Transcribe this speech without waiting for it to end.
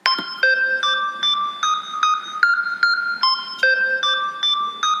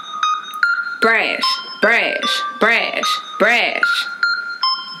Brash.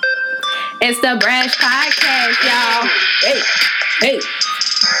 It's the Brash Podcast, y'all.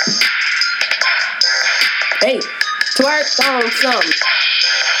 Hey. Twerk on something.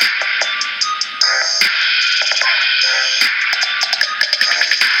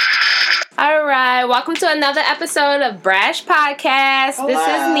 All right, welcome to another episode of Brash Podcast. Hello. This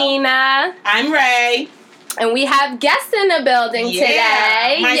is Nina. I'm Ray. And we have guests in the building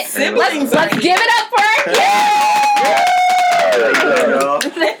today. My siblings Let's give it up for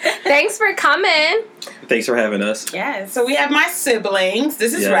her. Thanks for coming. Thanks for having us. Yeah, so we have my siblings.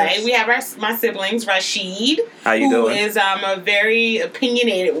 This is Ray. We have my siblings, Rashid. How you doing? Who is a very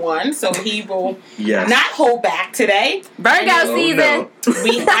opinionated one, so he will Yes. not hold back today. Virgo season. No.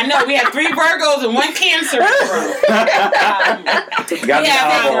 I know we have 3 Virgos and 1 Cancer in the room. Got We the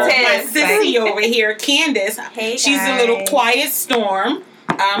have alcohol. my sissy over here, Candace. Hey, She's a little quiet storm.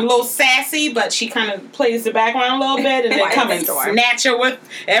 A little sassy, but she kind of plays the background a little bit and then come and snatch her with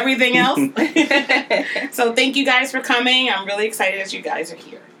everything else. So thank you guys for coming. I'm really excited that you guys are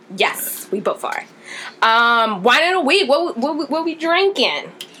here. Yes, we both are. Wine of the week. What we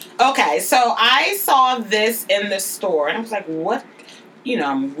drinking? Okay, so I saw this in the store and I was like, what? You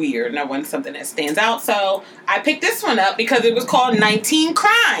know, I'm weird and I want something that stands out. So I picked this one up because it was called 19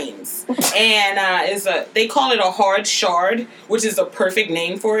 Crimes. And they call it a hard chard, which is a perfect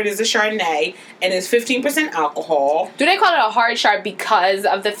name for it. It's a Chardonnay. And it's 15% alcohol. Do they call it a hard chard because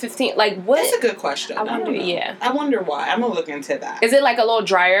of the 15? Like, what? That's a good question. I wonder, I wonder why. I'm going to look into that. Is it like a little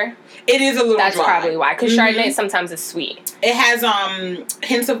drier? It is a little That's dry. probably why. Because Chardonnay sometimes is sweet. It has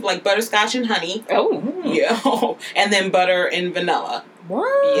hints of like butterscotch and honey. Oh. Yeah. And then butter and vanilla.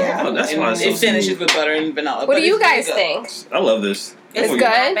 What? Yeah. Oh, that's and why it's so it finishes with butter and vanilla. What do you guys think? I love this. It's good?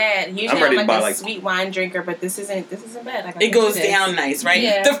 not bad. Usually ready I'm to like buy, a sweet wine drinker, but this isn't bad. It goes down nice, right?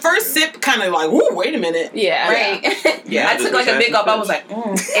 Yeah. The first sip kind of like, ooh, wait a minute. Yeah. Right. Yeah, I took like a big gulp. I was like,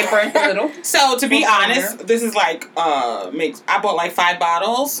 it burnt a little. So to be What's honest, this is like I bought like 5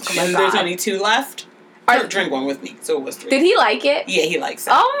 bottles Oh my and God. there's only 2 left. Drink one with me, so it was 3. Did he like it? Yeah, he likes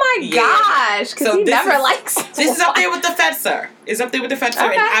it. Oh my Yeah. gosh. Because So he this never is- likes This is up there with the Fetzer. It's up there with the Fetzer,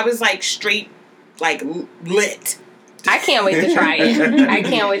 Okay. and I was like straight, like lit. I can't wait to try it. I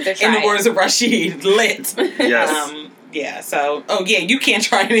can't wait to try In the it. words of Rashid, lit. Yes. Yeah. So, you can't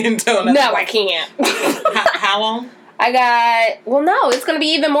try it until No, I can't. How long? I got, it's going to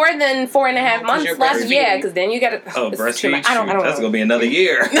be even more than 4.5 months you're left. breastfeeding. Yeah, because then you got to. Breastfeed. I don't That's know. gonna be another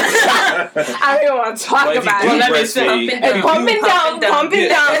year. I don't even want to talk Well, if you about do it. let me breastfeed, see. It's pump and dump.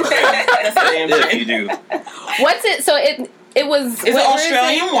 That's the damn if thing. you do. What's it? So it was. It's an where is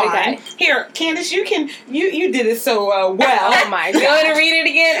Australian it? wine. Okay. Here, Candace, you did it so well. Oh my You want to god. read it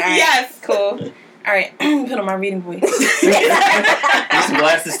again? All right. Yes. Cool. All right. Put on my reading voice. Need some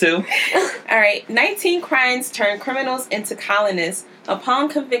glasses too. All right. 19 crimes turn criminals into colonists. Upon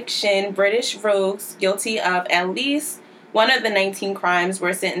conviction, British rogues guilty of at least one of the 19 crimes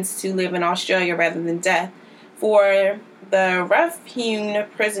were sentenced to live in Australia rather than death. For the rough-hewn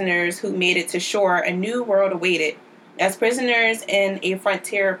prisoners who made it to shore, a new world awaited. As prisoners in a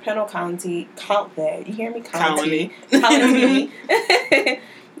frontier penal colony, you hear me? Colony.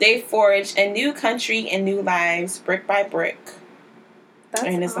 They forged a new country and new lives, brick by brick. That's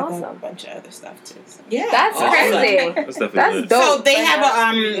And it's awesome. like a bunch of other stuff too. So. Yeah. That's awesome. crazy. That's definitely That's good. dope. So they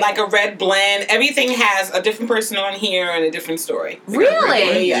have like a red blend. Everything has a different person on here and a different story.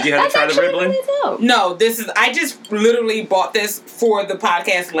 Really? Yeah. Did you have That's to try the actually red blend? really dope. No, I just literally bought this for the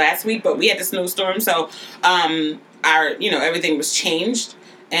podcast last week, but we had the snowstorm, so everything was changed,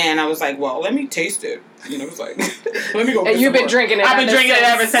 and I was like, well, let me taste it. And I was like, let me go. And you've been drinking it. I've been drinking it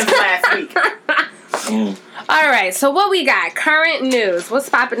ever since last week. All right. So what we got? Current news. What's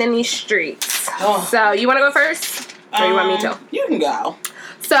popping in these streets? Oh. So you want to go first, or you want me to? You can go.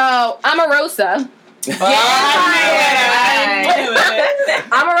 So Omarosa.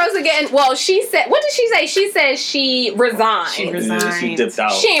 Omarosa getting. Well, she said. What did she say? She said she resigned. She Yeah, she dipped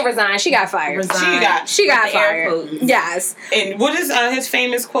out. She ain't resigned. She got fired. She got fired. Yes. And what is his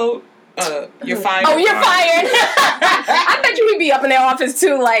famous quote? You're fired. Oh, you're fired. I bet you would be up in their office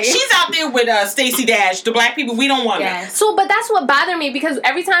too, like. She's out there with Stacey Dash. The black people, we don't want her. Yes. So, but that's what bothered me because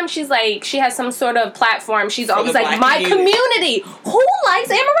every time she's like, she has some sort of platform, she's For always the like, black my community. Who likes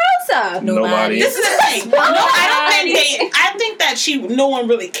Omarosa? Nobody. This is the thing. No, I think that no one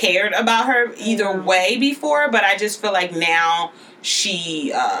really cared about her either way before, but I just feel like now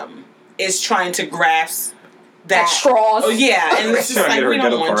she is trying to grasp That straws. Oh yeah, and it's just Trying to like get her we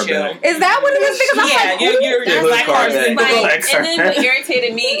don't ghetto want card you. back. Is that what it is? Because I'm Yeah, like, your That's black card card back. is Like, Like, and then what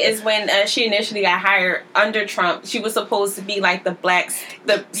irritated me is when she initially got hired under Trump, she was supposed to be like the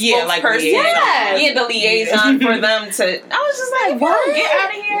spokesperson, liaison. the liaison for them to. I was just like, What? Get out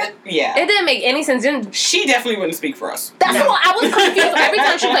of here. Yeah. it didn't make any sense. She definitely wouldn't speak for us. That's what I was confused. Every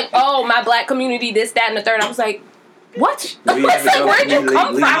time she was like, "Oh, my black community, this, that, and the third," I was like, "What? We have to Like, go where'd you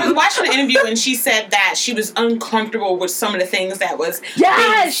come legally. I was from?" watching an interview and she said that she was uncomfortable with some of the things that was Yes,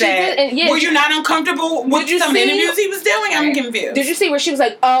 being she said. did, and yeah, Were you not uncomfortable with you some see- interviews he was doing? I'm confused. Did you see where she was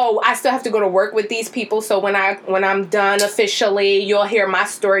like, "Oh, I still have to go to work with these people, so when I'm done officially, you'll hear my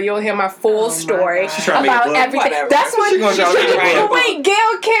story. You'll hear my full Oh my story God. She's trying to make a about book. everything." Whatever. That's what She gonna try to make a book. But wait,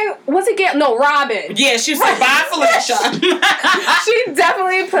 Gail came. Was it Gail? No, Robin. Yeah, she was like, bye, Felicia. She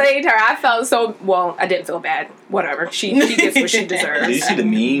definitely played her. I felt so. Well, I didn't feel bad. Whatever. She gets what she deserves. Did you see the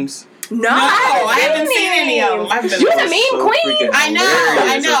memes? No, I haven't seen any of them. I've been You're the That was meme so queen. freaking I know.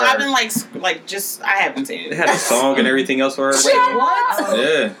 hilarious of her. I've been I haven't seen They it. had a song and everything else for her. Shut What? up.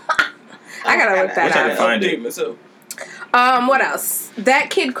 Yeah. I gotta look that Wish I could up. find it. Myself. What else? That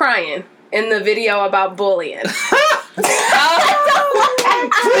kid crying in the video about bullying.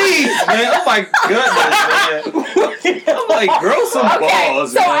 Please, man. Oh my goodness, man. I'm like, grow some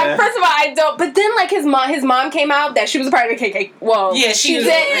balls, so man. first of all, I don't. But then, like his mom came out that she was a part of the KKK. Well, Yeah, she was.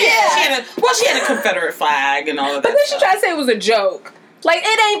 did. Yeah. She had a Confederate flag and all of that. But then she stuff. tried to say it was a joke. Like,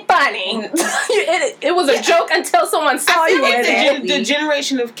 it ain't funny. it was a joke until someone saw I you feel like in it. the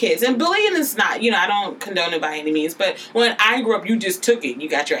generation of kids, and bullying is not, I don't condone it by any means, but when I grew up, you just took it. You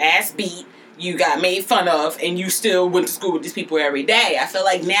got your ass beat, you got made fun of, and you still went to school with these people every day. I feel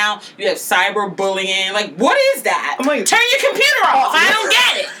like now you have cyberbullying. Like, what is that? I'm like- turn your computer off. I don't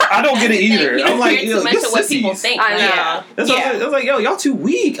get it. I don't get it either. You I'm don't like, care yo, too much you're of what people sissies. think. I know. Yeah. That's what I was like, yo, y'all too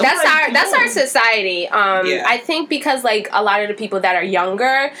weak. I'm That's like, that's come our on. society. Yeah. I think because like a lot of the people that are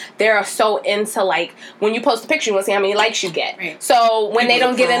younger, they're so into like when you post a picture, you want to see how many likes you get. Right. So when they People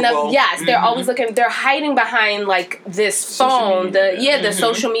don't get enough, approval. yes, they're Mhm. always looking. They're hiding behind like this Social phone, media. the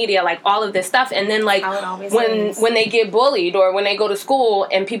social media, like all of this stuff, and then like How it always when is. when they get bullied or when they go to school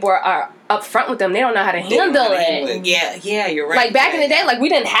and people are up front with them, they don't know how to They don't know handle how to handle it. Yeah, you're right. Like back in the day, like we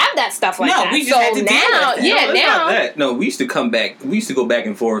didn't have that stuff like No, that. we just so had to deal now, with it. yeah, No, it's now not that. No, we used to come back. We used to go back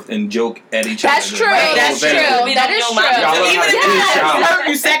and forth and joke at each other. that's true. Right, That's that's true. true. We That don't is know true. my- Y'all So learn even how to if do you this, y'all. hurt,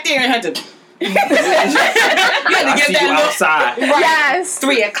 you sat there and had to. I to get see that you look. outside. Yes.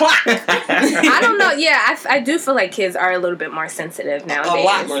 3:00. I don't know. Yeah, I do feel like kids are a little bit more sensitive A nowadays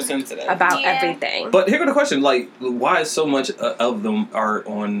lot more sensitive. about Yeah. everything. But here go the question: like, why is so much of them are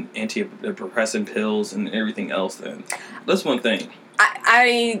on antidepressant pills and everything else? Then that's one thing.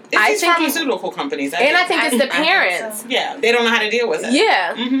 I It's these think, pharmaceutical companies. and I think it's the I think parents. so. yeah, they don't know how to deal with it.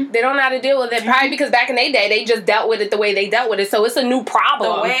 Yeah, Mhm. they don't know how to deal with it. Probably because back in their day, they just dealt with it the way they dealt with it. So it's a new The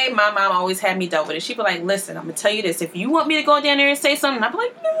problem. way my mom always had me dealt with it, she'd be like, "Listen, I'm gonna tell you this. If you want me to go down there and say something," I'd be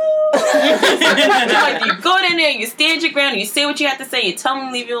like, "No." She's like, you go down there, you stand your ground, you say what you have to say, you tell them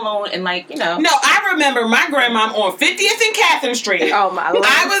to leave you alone, and like, No, I remember my grandmom on 50th and Catherine Street. Oh my lord!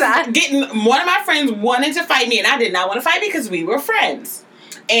 I was getting, one of my friends wanted to fight me, and I did not want to fight because we were friends.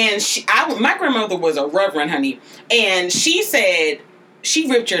 And my grandmother was a reverend, honey, and she said, she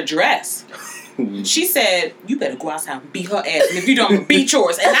ripped your dress. She said, you better go outside and beat her ass, and if you don't, I'm gonna beat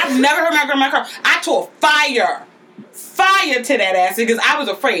yours. And I've never heard my grandma cry. I tore fire to that ass because I was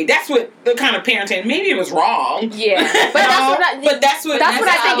afraid. That's what the kind of parenting. Maybe it was wrong. Yeah, but that's what that's I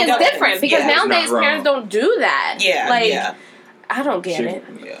how think it is goes. different because Yeah. It's nowadays not wrong. parents don't do that. Yeah, like yeah. I don't get Shit. it.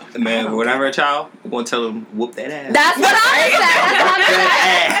 Yeah. Man, whenever a child, we're gonna tell them whoop that ass. That's what I was saying. That's what I'm saying.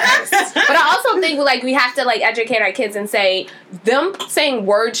 that ass. But I also think like we have to like educate our kids and say them saying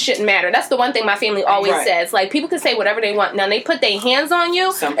words shouldn't matter. That's the one thing my family always Right. says. Like people can say whatever they want. Now they put their hands on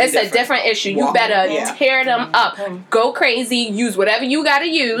you, Something it's a different. different issue. You Walk- better yeah. tear them up, go crazy, use whatever you got to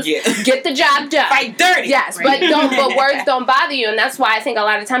use, Yeah. get the job done. Fight dirty. Yes, Right. but words don't bother you, and that's why I think a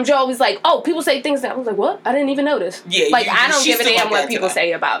lot of times you're always like, oh, people say things that I was like, what? I didn't even notice. Yeah, like you- I don't she's give a still damn like what that people today.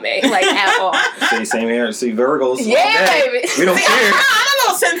 say about me, like at all. See, same here. See, Virgos. all Yeah, day. baby. We don't See, care. I'm a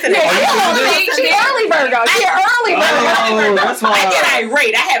little sensitive. She early Virgo. She early Virgo. Oh, that's I why. get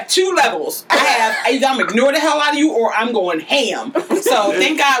irate. I have two levels. I have either I'm ignore the hell out of you or I'm going ham. So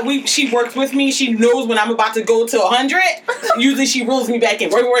thank God she works with me. She knows when I'm about to go to 100. Usually she reels me back in.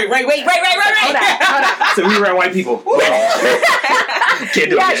 Wait. Hold on. So we were white people. Can't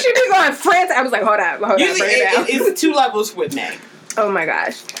do Yeah, it. she be going France. I was like, hold on, Usually bring it down. it's two levels with me. Oh my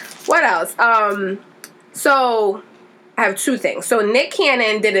gosh. What else? So I have two things. So Nick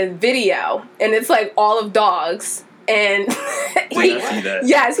Cannon did a video and it's like all of dogs and Wait, I see that.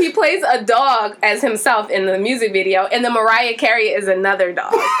 yes, he plays a dog as himself in the music video, and then Mariah Carey is another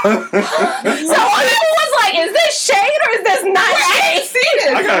dog. So people was like, "Is this shade or is this not shade?"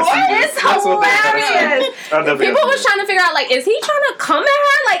 I gotta see this. It's That's what they gotta hilarious. see. I definitely People gotta was see trying to figure out, like, is he trying to come at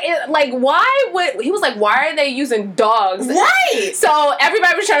her? Like, why would he was like, why are they using dogs? Right. So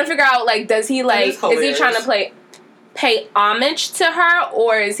everybody was trying to figure out, like, does he like, is is he hilarious. trying to pay homage to her,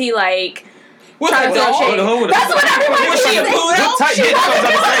 or is he like What's trying a to throw dog? shade? Hold on. That's what everybody Was was she a saying. poodle? Good type. Yeah, that's what I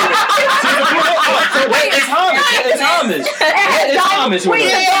was about to say. It's homage. It's homage. It's homage. Wait,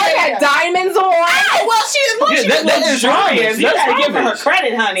 the dog had diamonds on. Well, she Yeah, that is trying. homage. You That's gotta give her homage.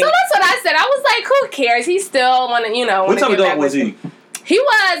 credit, honey. So that's what I said. I was like, who cares? He still want to, What type of dog was he?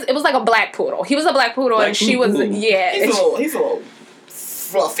 It was like a black poodle. He was a black poodle, Black and she was, poodle. yeah. He's a little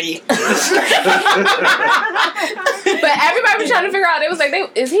fluffy. But everybody was trying to figure out. It was like,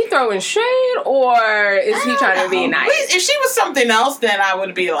 is he throwing shade or is he trying to be nice? If she was something else, then I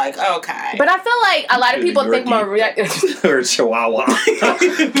would be like, okay. But I feel like a lot of people think Mariah Or Chihuahua.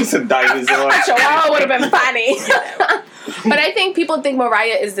 Some diamonds on. Chihuahua would have been funny. But I think people think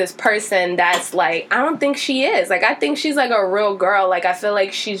Mariah is this person that's like, I don't think she is. Like, I think she's like a real girl. Like, I feel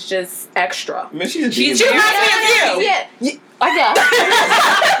like she's just extra. Man, she's a She demon. reminds me of you. Yeah. I guess.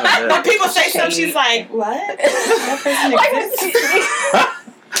 When people say stuff, she's like, what?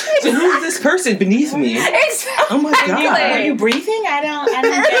 Who is this person beneath me? Exactly. Oh my god. Were you breathing? I don't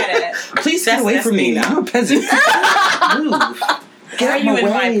get it. Please get away That's from me. me now. I'm a peasant. Move. Why are out you my in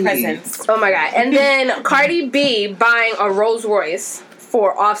my way. presence? Oh my god. And then Cardi B buying a Rolls Royce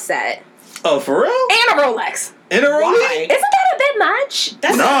for Offset Oh, for real? and a Rolex. In a Rollie? Why? Isn't that a bit much?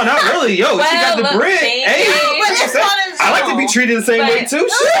 That's No, not really. Yo, she got the Well, look, bread. thank Hey, you. what you But say? it's I like to be treated the same But- way too.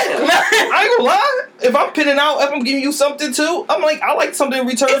 Shit. I ain't gonna lie. If I'm pinning out, if I'm giving you something too, I'm like, I like something in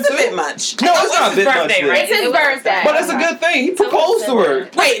return It's too. a bit much. No, it's not a bit much. birthday, then. right? It's his It was birthday. But that's a good thing. He proposed to her.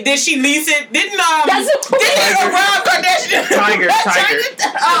 Wait, did she lease it? Didn't That's Rob Kardashian? Tiger.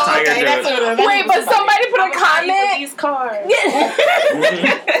 Oh, Tiger okay, that's what it is. Wait, but somebody put a I'm buying you comment. these cars.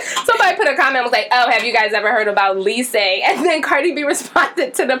 Somebody put a comment and was like, "Oh, have you guys ever heard about leasing?" And then Cardi B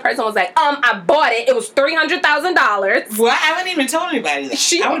responded to the person was like, I bought it. It was $300,000." Well, I haven't even told anybody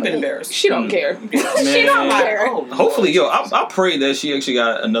that. I would have been embarrassed. She don't care. She Man. don't care. Oh, Hopefully, yo, I pray that she actually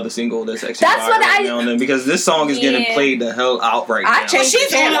got another single that's actually That's viral what right I- now and then, because this song is getting Yeah. played the hell out right I now. changed-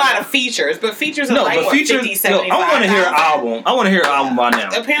 She's on a lot of features, but features are No, like but what, features. 50, Yo, 75. I want to hear an album. I want to hear an album by now.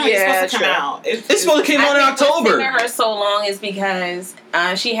 Apparently, Yeah, it's supposed to come true. out. It's supposed to come out in I think what's taking October. her so long is because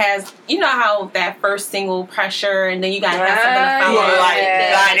she has, you know how that first single pressure, and then you gotta have something to follow. Yeah. Like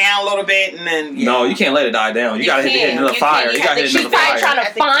it. die down a little bit, and then No, you can't let it die down. You, You gotta hit can't. another You fire. can't. You You gotta have hit to another She's probably fire. trying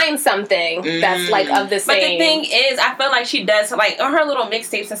to find something that's like of the But same. the thing is, I feel like she does like on her little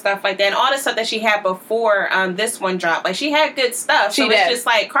mixtapes and stuff like that, and all the stuff that she had before this one dropped. Like she had good stuff. She So did. it's just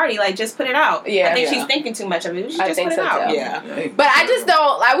like Cardi, like just put it out. Yeah. I think Yeah. she's thinking too much of it. We should I just think put it so, out. too. yeah. But I just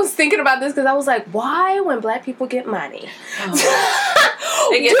don't. I was thinking about this because I was like, why, when black people get money,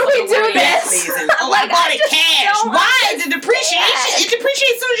 They do get we fucking do money. this? Season. Oh, Like, I bought I it just cash. don't Why? The depreciation. It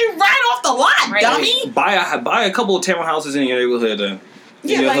depreciates as soon as you ride off the lot, Right. dummy. Buy a couple of townhouses in your neighborhood, in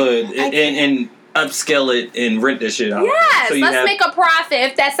Yeah, your like, hood, I and upscale it and rent this shit out. Yes, So you let's have- make a profit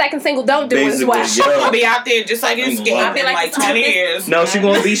if that second single don't do as Basically, well. yeah. She's gonna be out there just like I ain't Escape gonna lie. in I feel like like it's 20 always- years. No, she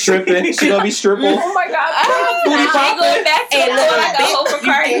gonna be stripping. She gonna be stripping. Oh my god! Booty She popping. going back to Hey, it look, like a hope for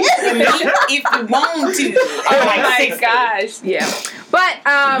Cardi. if you want to. Oh Like my 60. gosh! Yeah, but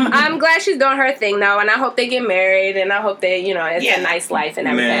I'm glad she's doing her thing though, and I hope they get married, and I hope they, it's Yeah. a nice life and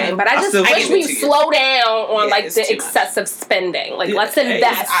Man, everything. But I I just still- wish I give we it to you. slow down on Yeah, like it's the too much. excessive spending. Like, let's Hey,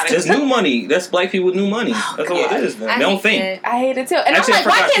 invest. There's new money. That's black people with new money. That's all God. it is. Man. I They don't hate think. it. I hate it too, and Actually, I'm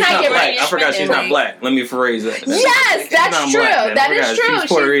like, why she's can't I not get black. ready? I forgot she's not Like- black. Let me rephrase that. Yes, that's She's not true. black, man. That I is forgot. true. She's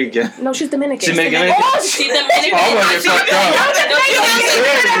Puerto Rican. No, she's Dominican. She's Dominican? Oh, She's Dominican. Oh, I'm gonna get fucked up.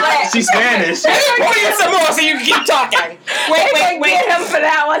 She's Spanish. Pour you some more so you can keep talking. Wait. Get him for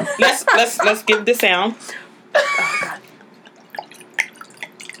that one. Let's give the sound.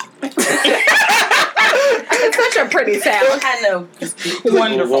 It's such a pretty sound. I know.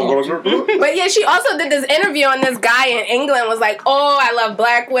 Wonderful. But yeah, she also did this interview, and this guy in England was like, "Oh, I love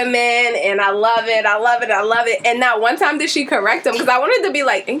black women, and I love it, I love it, I love it." And not one time did she correct him because I wanted to be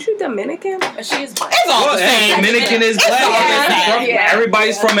like, "Ain't you Dominican?" She's black. It's all Well, the hey, same. Dominican is black. Yeah, From- yeah.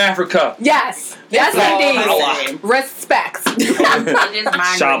 Everybody's from Africa. Yes, yes, all the indeed. same. Respect. It is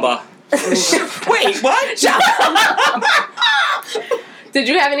my Shaba. Wait, what? Did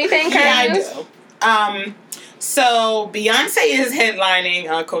you have anything, Yeah, I Curtis? do. So Beyonce is headlining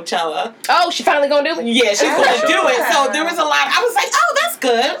Coachella. Oh, she finally gonna do it? Yeah, she's going to do it. So there was a lot. I was like, oh, that's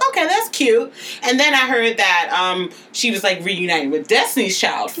good. Okay, that's cute. And then I heard that she was like reuniting with Destiny's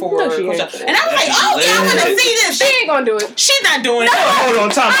Child for Coachella. And I was like, oh, yeah, I want to see this. She ain't gonna do it. She's not doing it. Hold on,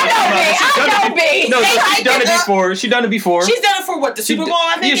 time out. No, she's done it before. She's done it before. She's done it for what, the Super Bowl,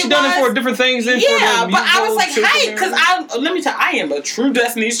 I think. Yeah, she's done it for different things. Yeah, but I was like, hey, because let me tell you, I am a true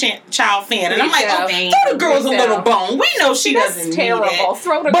Destiny's Child fan. And I'm like, oh, throw the girls a little bone. We know she doesn't terrible. need it.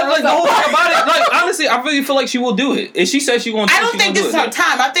 Throw the but girls like the whole thing about it, like honestly, I really feel like she will do it. If she says she wants to, I don't think this is her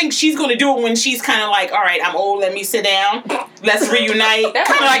time. I think she's going to do it when she's kind of like, all right, I'm old, let me sit down. Let's reunite. Kind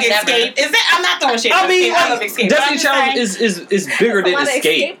of like Escape. Is that? I'm not throwing shit. I mean, I love Escape. Destiny's Child is bigger than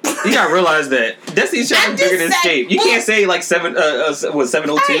Escape. You gotta realize that Destiny's Child is bigger than Escape. You can't say like 702 or stuff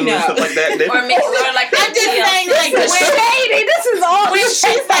like that. Or maybe like I'm just saying, like, this is all. When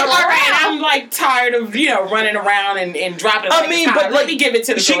she's like, all right, I'm like tired of running around and dropping. I mean, but let me give it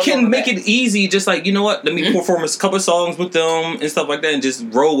to the. She can make it easy, just like, you know what? Let me perform a couple songs with them and stuff like that, and just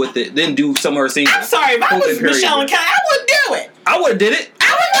roll with it. Then do some of her singles. I'm sorry, if I was Michelle and Kelly, I wouldn't do it. I would have did it.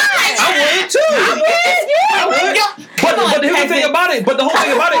 I would not. I would too. I would. But the whole thing about it. But the whole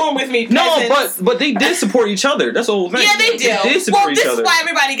thing about it. With me, no, but they did support each other. That's the whole thing. Yeah, they did. They did support each this other. is why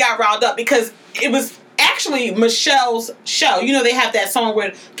everybody got riled up, because it was actually Michelle's show. You know, they have that song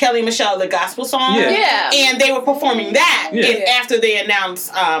with Kelly and Michelle, the gospel song. Yeah. And they were performing that after they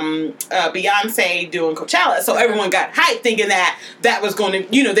announced Beyonce doing Coachella. So everyone got hyped thinking that was going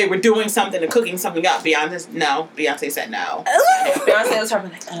to, they were doing something and cooking something up. Beyonce said no. Beyonce was her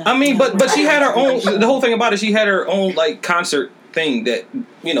like, I mean, but she had her own, the whole thing about it, she had her own, like, concert thing that,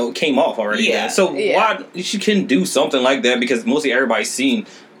 came off already. Yeah. So why she couldn't do something like that, because mostly everybody's seen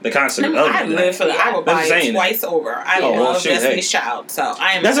the concert. I live for that. I would buy it twice over. I love Destiny's Child. So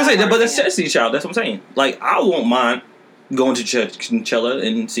I am. That's what I'm saying. But that's Destiny's Child. That's what I'm saying. Like, I won't mind going to Coachella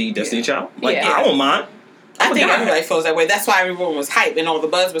and see Destiny's Child. Like, I won't mind. I think everybody feels that way. That's why everyone was hyped and all the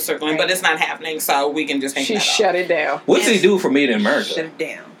buzz was circling, but it's not happening, so we can just hang that up. Shut it down. What's they do for Made in America? Shut it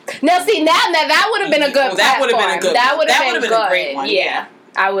down. Now, see, now that would have been a good That would have been a good. That would have been a great one. Yeah.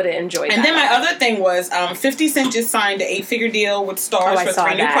 I would have enjoyed that. And then my other thing was 50 Cent just signed an 8-figure deal with Stars for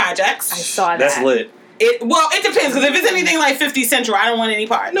 3 new projects. I saw that. That's lit. It depends, because if it's anything like 50 Central, I don't want any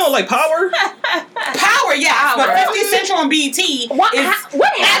part. No, like Power? Power, yes. But 50 Central on BET what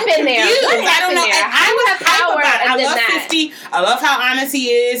happened there? I don't know. And I was hype about it. I love 50. 50. I love how honest he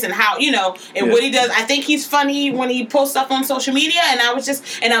is and how, what he does. I think he's funny when he posts stuff on social media. And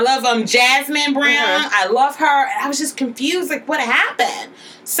I love Jasmine Brown. I love her. And I was just confused, like, what happened?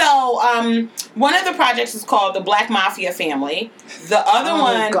 So, one of the projects is called The Black Mafia Family. The other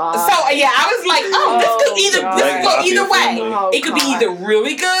one... God. So, yeah, I was like, this could either way. It could be either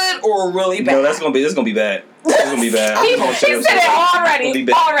really good or really bad. No, this is gonna be bad. It's gonna be bad. He said it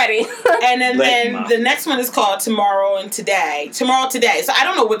already. And then the next one is called Tomorrow Today. So I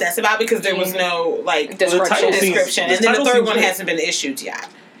don't know what that's about, because there was no, description. And then the third one hasn't been issued yet.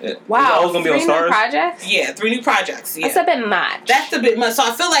 Wow, gonna be on 3 Stars? new projects? Yeah, 3 new projects. Yeah. That's a bit much. That's a bit much. So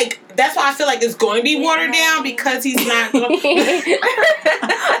that's why I feel like it's going to be watered down, because he's not.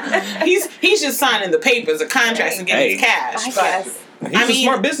 he's just signing the papers, the contracts, and getting his cash. I guess. It's a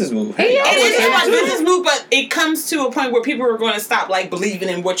smart business move. It is a smart business move, but it comes to a point where people are going to stop believing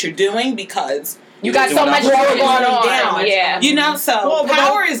in what you're doing, because you got so much more going on. Yeah. So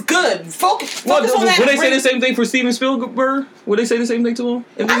Power is good. Focus on that. Would they say the same thing for Steven Spielberg? Would they say the same thing to him?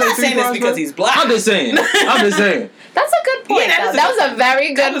 I'm not saying this because he's black. I'm just saying. That's a good point. Yeah, that was a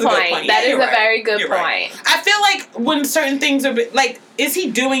very good point. That is a very good point. Right. I feel like when certain things are is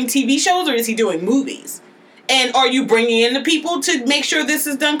he doing TV shows or is he doing movies? And are you bringing in the people to make sure this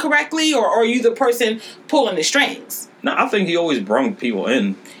is done correctly, or are you the person pulling the strings? No, I think he always brung people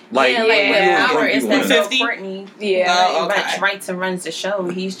in. Power is that so Courtney. Yeah. Writes and runs the show.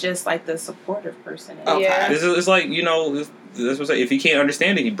 He's just like the supportive person. Okay. Yeah. It's like, that's what I say. If he can't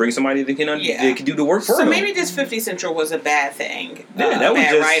understand it, he brings somebody that can do the work for him. So maybe this 50 Central was a bad thing. Yeah, that was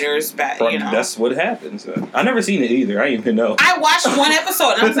bad just writers, That's what happens. I never seen it either. I didn't even know. I watched one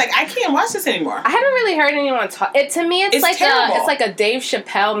episode and I was like, I can't watch this anymore. I haven't really heard anyone talk. To me, it's like a Dave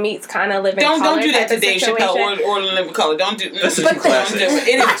Chappelle meets kind of Living Color. Don't do that to Dave Chappelle or Living Color. Don't do. That's a classic.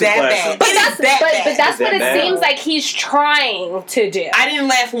 It is that bad. But that's what it seems like he's trying to do. I didn't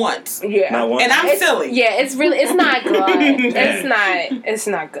laugh once. Yeah, not once. And I'm silly. Yeah, it's not good. It's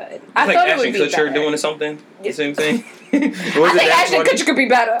not good. I like thought Ashton it would be Kutcher better. doing something. The same thing. I think Ashton Kutcher could be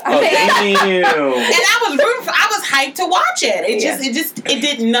better. Damn. And I was hyped to watch it. It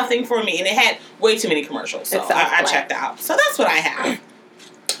did nothing for me, and it had way too many commercials. So I checked out. So that's what I have.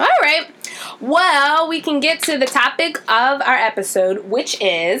 All right. Well, we can get to the topic of our episode, which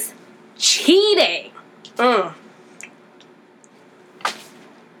is cheating. No,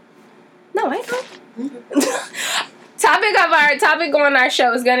 I don't. Topic on our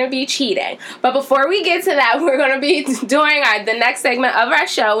show is going to be cheating. But before we get to that, we're going to be doing the next segment of our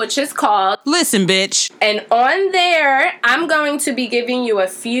show, which is called Listen, Bitch. And on there, I'm going to be giving you a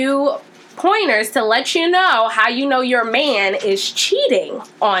few pointers to let you know how you know your man is cheating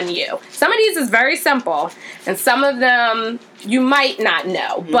on you. Some of these is very simple, and some of them you might not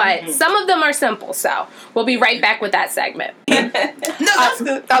know, but some of them are simple. So we'll be right back with that segment. No, that's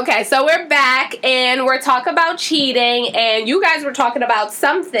good. Okay, so we're back, and we're talking about cheating, and you guys were talking about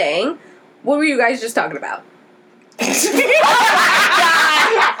something. What were you guys just talking about?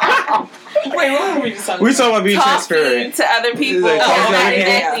 Wait, what were we just talking about? We're talking about being transparent to other people. Like, Not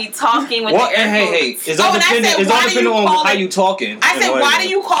exactly talking with what? the Hey. It's all dependent on how you talking. I said, why do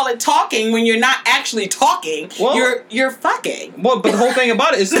you call it talking when you're not actually talking? Well, you're fucking. Well, but the whole thing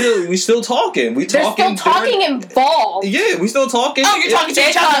about it is we still talking. There's still talking involved. Yeah, we still talking. Oh, you're talking to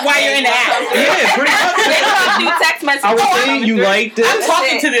each other while you're in the app. Yeah, pretty much. They text messages. I was saying you like this. I'm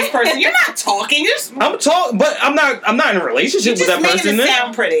talking to this person. You're not talking. I'm talking, but I'm not in a relationship with that person. You just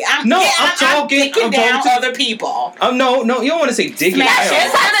sound pretty. I'm talking. I'm down other people. No, you don't want to say digging down.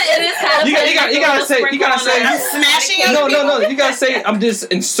 It is kind of. You gotta say. I'm smashing. No. You gotta say. I'm just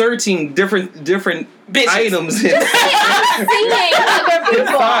inserting different bitches. items. In. Seeing other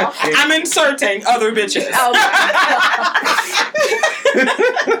people. I'm inserting other bitches. Oh,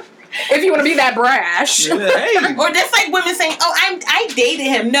 if you want to be that brash. Hey. Or that's like women saying, "Oh, I dated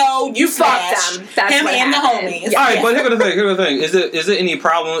him." No, you fucked him. That's him what and happened. the homies. All right, but here's the thing. Is it any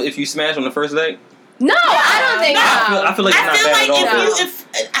problem if you smash on the first date? No, I don't think so. I feel like it's not bad at all.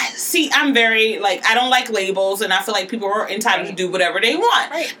 I'm very I don't like labels, and I feel like people are entitled to do whatever they want.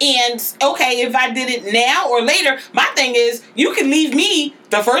 Right. And okay, if I did it now or later, my thing is you can leave me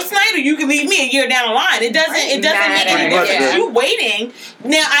the first night, or you can leave me a year down the line. It doesn't make any difference. You waiting.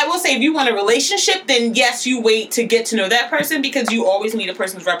 Now, I will say, if you want a relationship, then yes, you wait to get to know that person because you always need a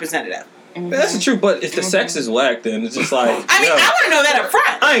person's representative. That's the truth, but if the sex is whack, then it's just like... I want to know that up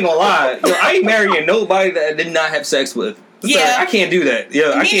front. I ain't gonna lie. I ain't marrying nobody that I did not have sex with. Yeah. I can't do that.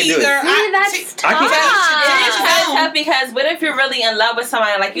 Yeah, I can't do it. That's tough. It is kind of tough because what if you're really in love with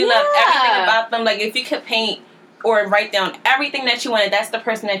somebody, like you love everything about them, like if you could paint or write down everything that you wanted, that's the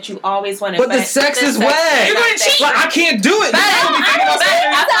person that you always wanted. But the sex is whack. You're gonna cheat. Like, I can't do it.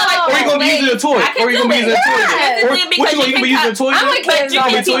 Or you gonna be using a toy. Or you gonna be using a toy. What you gonna be using a toy? I'm with kids. You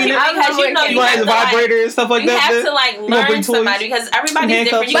can teach it because you know you have the vibrator and stuff like that. You have to learn somebody because everybody's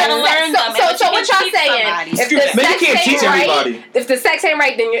different. You gotta learn them. So what y'all saying? If the sex ain't right, if the sex ain't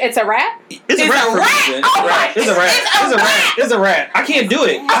right, then it's a wrap. It's a wrap. It's a wrap. I can't do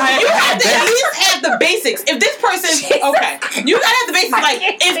it. You have to at least have the basics. If this person, okay, you gotta have the basics. Like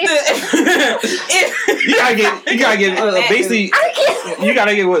if you gotta get basically. You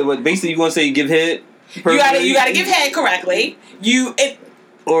gotta get what basically you want to say give head. You gotta give head correctly. You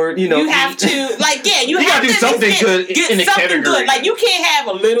have to you have to do something good in the category. Good. Like you can't have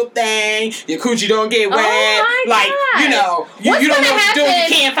a little thing. Your coochie don't get wet. You don't know what you're doing. You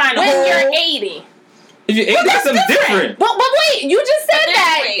can't find a hole. When you're 80. If you're 80, that's something different. But wait, you just said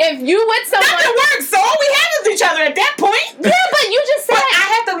that if you with someone, nothing works. So all we have is each other at that point. Yeah, but you just said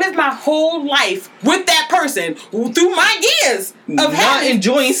I have to live my whole life with that person through my years of not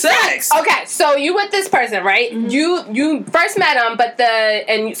enjoying sex. Okay, so you with this person, right? Mm-hmm. You first met him, but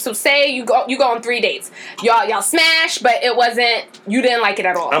so say you go on 3 dates. Y'all smash, but it wasn't. You didn't like it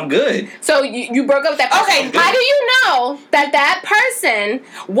at all. I'm good. So you broke up with that person. Okay, how do you know that person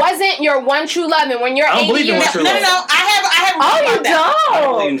wasn't your one true love? And when you're I don't believe in one true love. No. I have. Oh, you don't. I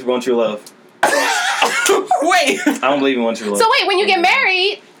don't believe in one true love. Wait. I don't believe in one true love. So wait, when you get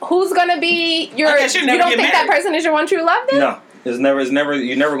married, who's gonna be your? You don't think that person is your one true love? Then? No. It's never.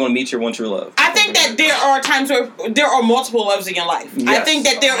 You're never going to meet your one true love. I think that there are times where there are multiple loves in your life. Yes. I think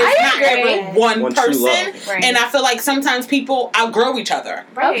that there is not ever one person, right. And I feel like sometimes people outgrow each other.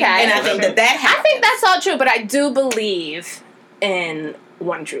 Right. Okay, and I think that happens. I think that's all true, but I do believe in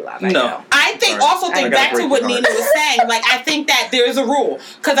one true love. I think back to what Nina was saying. Like I think that there's a rule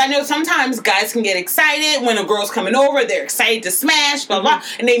because I know sometimes guys can get excited when a girl's coming over. They're excited to smash, blah blah,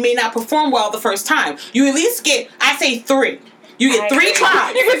 and they may not perform well the first time. You at least get, I say 3. You get 3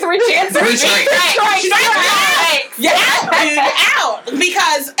 tries. You get 3 chances. 3 strikes. You're out, dude. You're out.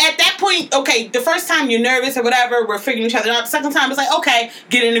 Because at that point, okay, the first time you're nervous or whatever, we're figuring each other out. The second time, it's like, okay,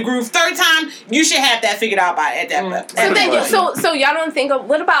 get in the groove. Third time, you should have that figured out by at that point. So y'all don't think of,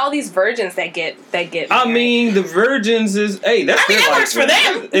 what about all these virgins that get I mean, the virgins is, hey, that's it works for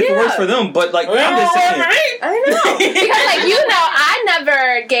them. It works for them, but like, I'm just saying. I know. Because like, I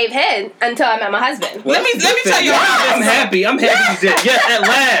never gave head until I met my husband. Let me tell you. I'm happy you did. Yes, at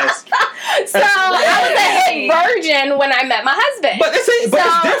last. So I was a head virgin when I met my husband. But it's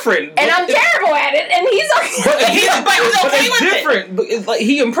different. And I'm terrible at it, and he's okay. But it's different. But it's like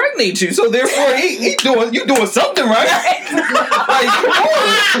he impregnates you, so therefore you doing something right. Like, come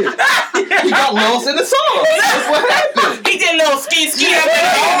on. You got lost in the song. That's what happened. He did a little ski up in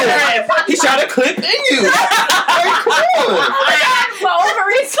the He shot a clip in you. Like, come on. My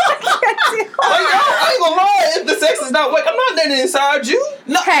ovaries. I ain't gonna lie. If the sex is not wet, I'm not letting it inside you.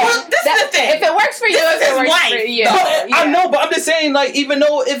 No, well, this is the thing. If it works for you, it works for you. I know, but I'm just saying, like, even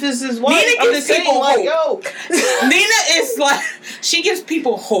though if it's his wife, I'm just saying, like, yo. Nina is like, she gives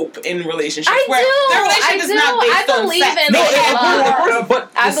people hope in relationships. Their relationship is not based on sex.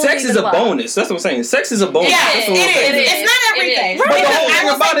 But the sex is a bonus. That's what I'm saying. Sex is a bonus. Yeah, it is. It's not everything. But the whole thing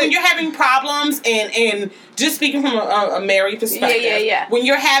about it, when you're having problems and just speaking from a married perspective, when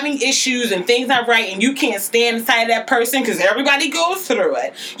you're having issues and things aren't right and you can't stand inside that person because everybody goes through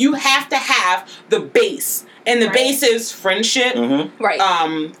it, you have to have the base. And the base is friendship,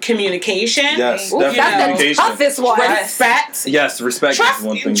 communication. Yes, that's the toughest one. Respect. Yes, respect is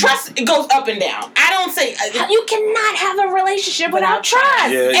one thing. Trust, it goes up and down. I don't say... you cannot have a relationship without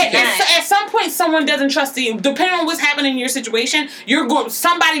trust. Yeah, at some point, someone doesn't trust you. Depending on what's happening in your situation,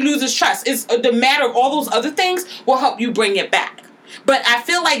 somebody loses trust. It's the matter of all those other things will help you bring it back. But I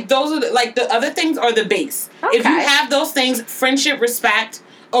feel like those are the other things are the base. Okay. If you have those things, friendship, respect,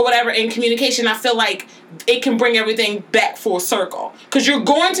 or whatever, in communication, I feel like it can bring everything back full circle. Because you're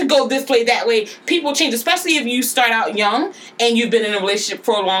going to go this way, that way. People change, especially if you start out young and you've been in a relationship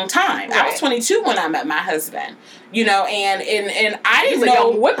for a long time. Right. I was 22 when I met my husband. You know, and I didn't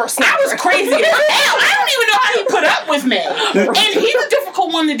know. Whippersnapper. I was crazy as hell. I don't even know how he put up with me. And he's a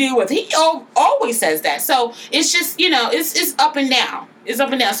difficult one to deal with. He always says that. So it's just, it's up and down. It's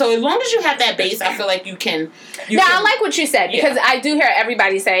up and down. So as long as you have that base, I feel like you can. I like what you said because I do hear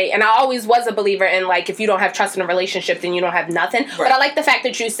everybody say, and I always was a believer in like if you don't have trust in a relationship, then you don't have nothing. Right. But I like the fact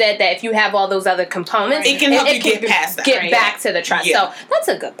that you said that if you have all those other components, it can help you get past that. Get back to the trust. Yeah. So that's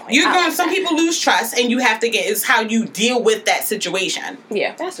a good point. Some people lose trust, and you have to it's how you deal with that situation.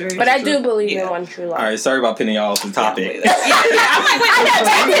 Yeah, that's very. But I do believe in one true love. All right, sorry about pinning y'all off the topic. I'm like,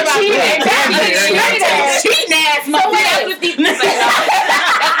 wait, cheating ass motherfucker. I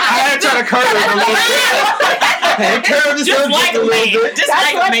had to try to curve it a little bit. Curve the subject a little bit.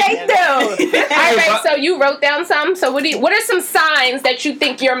 That's what they do. All right, so you wrote down some. So what are some signs that you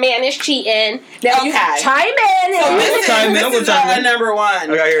think your man is cheating? Now you chime in. So this is number one.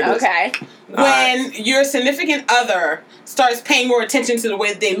 Okay, here it is. Okay. When your significant other starts paying more attention to the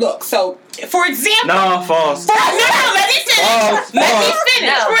way they look. So, for example... No, false. No, let me finish. Let me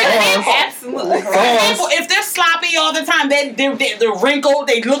finish. No, for example, absolutely. For example, if they're sloppy all the time, they're wrinkled,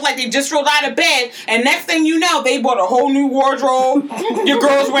 they look like they just rolled out of bed, and next thing you know, they bought a whole new wardrobe. Your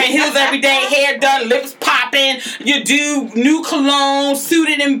girl's wearing heels every day, hair done, lips popping. Your dude, new cologne,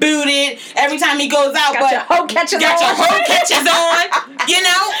 suited and booted. Every time he goes out, got your hoe catches on. You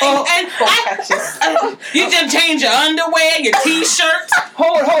know? You just change your underwear, your t-shirts.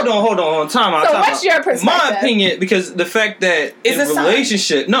 Hold on. Time out. So what's your perspective? My opinion, because the fact that it's a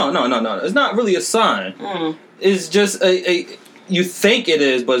relationship, no, it's not really a sign. It's just a you think it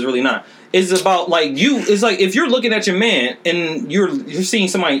is, but it's really not. It's about like you. It's like if you're looking at your man and you're seeing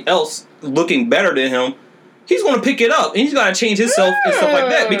somebody else looking better than him, he's gonna pick it up and he's gotta change himself and stuff like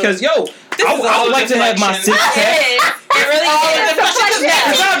that because I would like to have my six pack. It really is.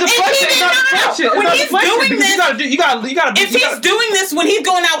 It's not a deflection. It's not a deflection. When he's doing this, you gotta. If he's doing this when he's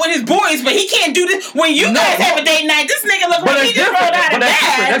going out with his boys, but he can't do this when you guys have a date night, this nigga look like he just rolled out of bed.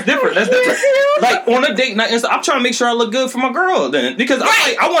 That's different. Like on a date night, I'm trying to make sure I look good for my girl then because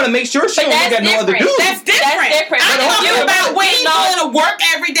I want to make sure she don't look at no other dudes. That's different. I'm talking about when he's going to work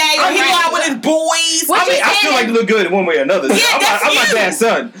every day or he go out with his boys. I feel like you look good in one way or another. I'm my dad's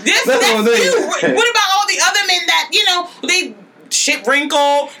son. That's you. What about all the other men that they shit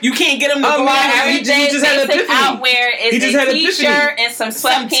wrinkle? You can't get them to go out every day. He just had an epiphany. Outwear is a t-shirt and some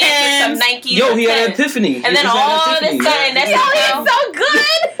sweatpants and some Nikes. Yo, he had an epiphany. And then all of a sudden, he's so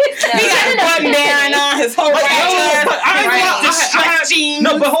good. He got a button down on his whole jeans.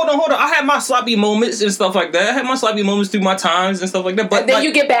 No, but hold on. I had my sloppy moments and stuff like that. I had my sloppy moments through my times and stuff like that. But and then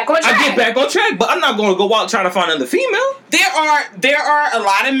you get back on track. I get back on track, but I'm not going to go out trying to find another female. There are a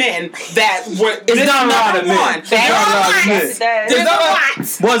lot of men that were. It's not a lot of men. There's a lot.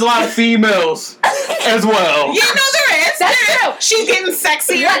 Was a lot of females as well. Yeah, no, there is. That's true. She's getting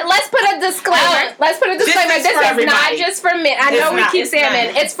sexier. Let's put a disclaimer. This is is for not everybody. just for men. I know we keep saying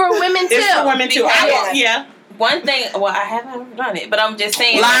men. It's for women too. It's for women too. Yeah. One thing, well, I haven't done it, but I'm just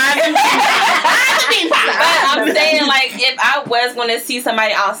saying. But I'm saying, like, if I was going to see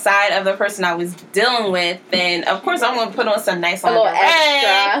somebody outside of the person I was dealing with, then of course I'm going to put on some nice little lingerie.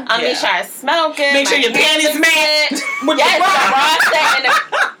 extra. I'll make sure I smell good. Make sure your panties match.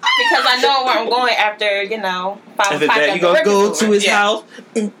 Because I know where I'm going after, 5 After o'clock. that, you gonna go to his house.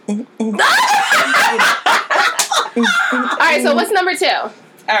 All right, so what's number 2? All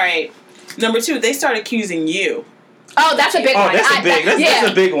right. Number 2, they start accusing you. Oh, that's a big one. That's a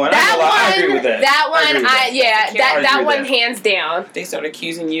big one. I agree with that. That one, that one, hands down. They start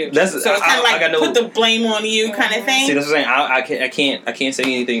accusing you. That's, so it's kind of like put the blame on you kind of thing. See, that's what I'm saying. I can't say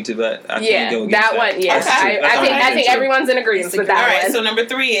anything to that. I can't go that against one. that. Yes, I think everyone's in agreement with that. All right. one. So number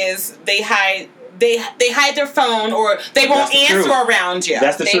 3 is they hide. They hide their phone, or they won't answer around you.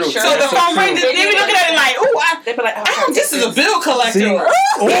 That's the truth. So the phone rings. They be looking at it like, "Ooh, they be like, this is a bill collector." See,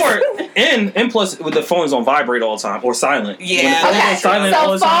 or and plus, with the phone's on vibrate all the time or silent. Yeah. When the phone's on silent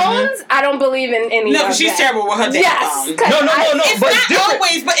all So the time, phones, I don't believe in any. No, she's terrible with her damn Yes. phone. No. It's But not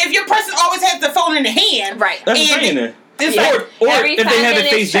always. But if your person always has the phone in the hand, right? That's what I'm saying. Then. It's Or every if they have it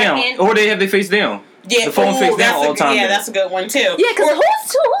face down, or they have their face down. Yeah, the phone face down all the time. Yeah, that's a good one too. Yeah, because who's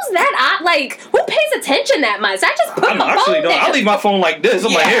that? Who pays attention that much? I just put my phone down. I leave my phone like this.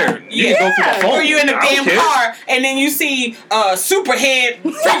 I'm like, here, you can go through my phone. Or you in a damn car, and then you see superhead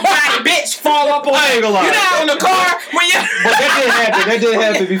freak body bitch fall up on. I ain't gonna lie. You're not in the car when you. But that did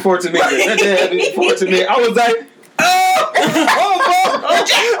happen before to me. I was like,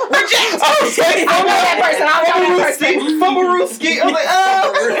 reject. I know that person. Fumbarooski.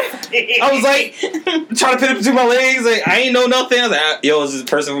 I was like, trying to put it between my legs. Like, I ain't know nothing. I was like, yo, is this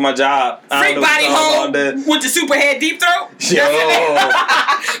person for my job? Freak body home with the superhead deep throat. Yo.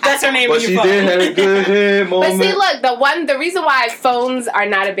 That's her name. But she did have a good head moment. But see, look, the reason why phones are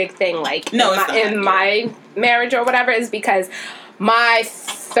not a big thing, like in my marriage or whatever, is because my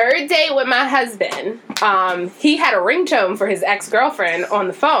 3rd date with my husband, he had a ringtone for his ex-girlfriend on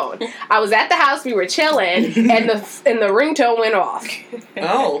the phone. I was at the house, we were chilling, and the ringtone went off.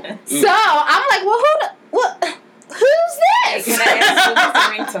 Oh. So I'm like, well, who's this? Can I ask you what's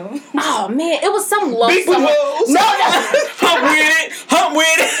the ringtone? Oh man, it was some love Big song. Balls. No, Hump with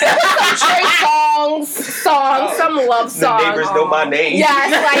it. some Trey some love song. The neighbors know my name.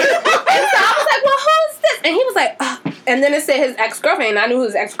 Yes, like, and so I was like, well, who's this? And he was like, and then it said his ex-girlfriend, and I knew who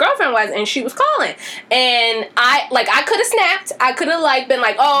his ex-girlfriend was, and she was calling. And I could have snapped. I could have, been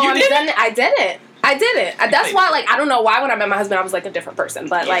like, oh, I'm done. I didn't. That's why, I don't know why when I met my husband, I was, a different person.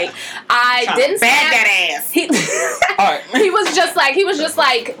 But, I didn't snap. Bag that ass. He was just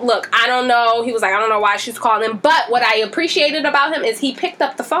like, look, I don't know. He was like, I don't know why she's calling. But what I appreciated about him is he picked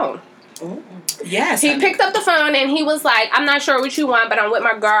up the phone. Yes. He picked up the phone and he was like, I'm not sure what you want, but I'm with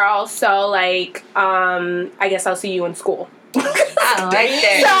my girl, so I guess I'll see you in school. I like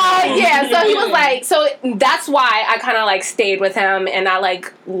that. So he was like, so that's why I kind of stayed with him, and I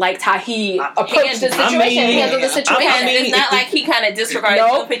liked how he approached the situation, handled the situation. It's not like he kind of disregarded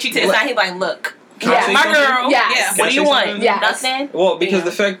the picture to the side. He's like, look. Yeah. My girl. Yes. What do you want? Yes. Nothing? Well, because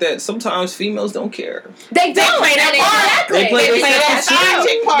the fact that sometimes females don't care. They don't. play that part. Exactly. They play that side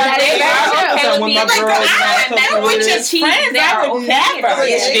chick part. That is very true. When my girl We're just friends. I would never.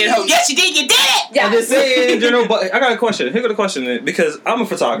 Yes, you did. You did it. Yeah. I'm just saying, in general, but I got a question. Here got a question, because I'm a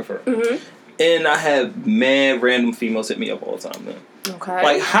photographer. Mm-hmm. And I have mad random females hit me up all the time, man.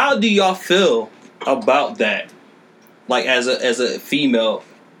 Okay. How do y'all feel about that? As a female.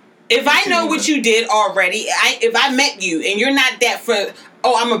 If I know what you did already, if I met you and you're not that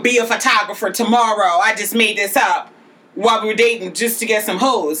I'm gonna be a photographer tomorrow, I just made this up while we were dating just to get some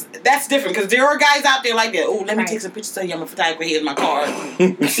hoes. That's different, because there are guys out there like that. Oh, let me take some pictures of you. I'm a photographer. Here's my card.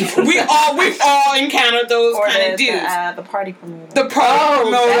 we've all encountered those kind of dudes. The party promoter. The party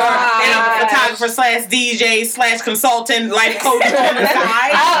promoter, and I'm a photographer / DJ / consultant, life coach on the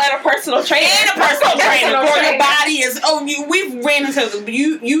side. And a personal trainer. Or your body is. We've ran into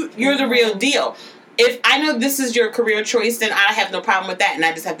you're the real deal. If I know this is your career choice, then I have no problem with that, and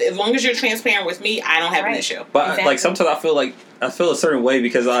I just have to. As long as you're transparent with me, I don't have an issue. But sometimes I feel like I feel a certain way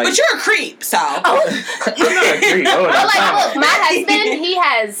because But you're a creep, so. I'm not a creep. Oh, But that's like, look, not. my husband, he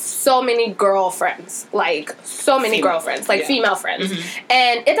has so many girlfriends, like so many Female. girlfriends, like Yeah. female friends,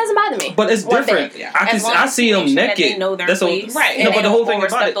 and it doesn't bother me. But it's one different. bit. Yeah. As long I as see you them make sure that naked. They know their That's all. place. Right. And No, they but the don't whole thing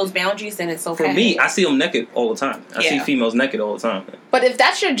about overstep it. those boundaries, then it's okay. For me, I see them naked all the time. I see Yeah. females naked all the time. But if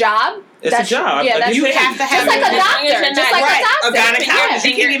that's your job, It's that's a job. Yeah, Like, that's You have to have just like a it. doctor, just like Right. a A doctor, gynecologist.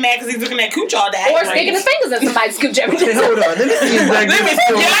 You yeah. can't get mad because he's looking at cooch all day. Or Right. sticking his fingers in somebody's cooch every Hey, day. hold on. Let me see exactly. Let me see.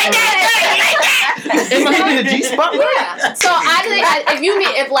 You like that? You like that? Am I in the G spot? Yeah. So I think if you mean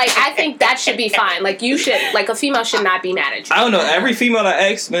if like I think that should be fine. Like you should like a female should not be mad at you. I don't know. Every female I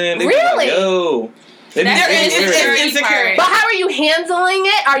ask, man, they be like, Really? yo. They be That's There is weird. it's insecure. But how are you handling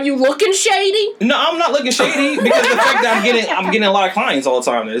it? Are you looking shady? No, I'm not looking shady because the fact that I'm getting a lot of clients all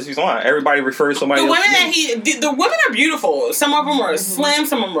the time. This is why everybody refers somebody The else. women to that me. the women are beautiful. Some of them are slim,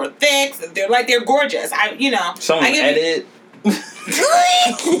 some of them are thick. They're gorgeous. Some I give edit.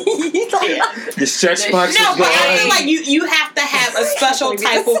 The stretch marks No, is but I gone. feel like you have to have a special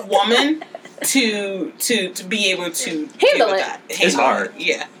type of woman to be able to Handle deal with it. that. It's Handle hard. it.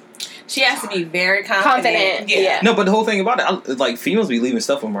 Yeah. She has to be very Confident. Yeah. No, but the whole thing about it, like females be leaving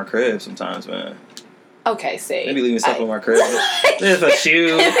stuff on my crib sometimes, man. Okay, see. They be leaving stuff on my crib. There's a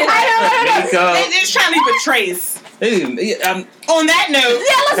shoe, I know. makeup. They're just trying to leave a trace. On that note.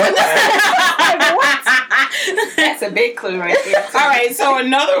 That's a big clue right there. All right, so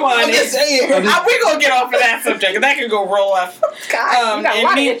another one I'm just is saying. we're gonna get off of that subject. 'Cause that could go real left. God, you got a and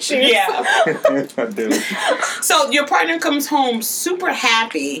lot me- of issues. Yeah. I do. So your partner comes home super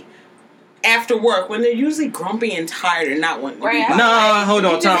happy after work when they're usually grumpy and tired and not wanting to Right. be. Nah, hold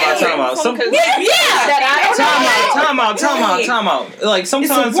on, time out. Some, Time out. Like It's a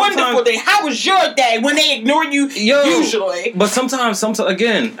sometimes, wonderful day. How was your day when they ignore you? Yo, Usually, but sometimes,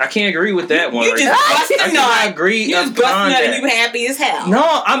 again, I can't agree with that one. you right just there. bust I a cannot nut. agree. You just bust a nut and you happy as hell.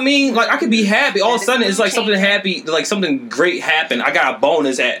 No, I mean, like I could be happy. All of a That is sudden, it's like mood something changer. happy, like something great happened. I got a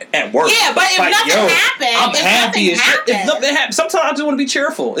bonus at work. Yeah, but if Like, nothing yo, happened, I'm if happy. nothing If happened, nothing happens, sometimes I just want to be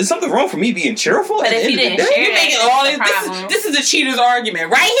cheerful. Is something wrong for me being cheerful? But at the if end you of the didn't day? share you making That's all the this. problem. This is a cheater's argument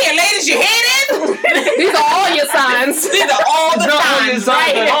right here, ladies. You hear this? These are all your signs. These are all the It's not on your signs.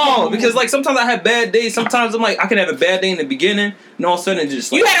 side Right? at all. Because like sometimes I have bad days. Sometimes I'm like I can have a bad day in the beginning, and all of a sudden it's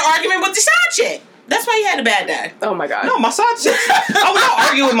just like You had an argument with the side chick. That's why you had a bad day. Oh my God. no, my side chicks. I was not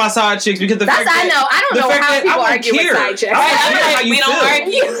arguing with my side chicks because the That's fact that I don't the know fact how that people I don't argue with care. side chicks. I don't care how you we feel. don't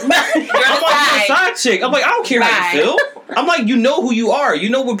argue. You're I'm the like, you're a side. side chick. I'm like, I don't care how you feel. I'm like, you know who you are. You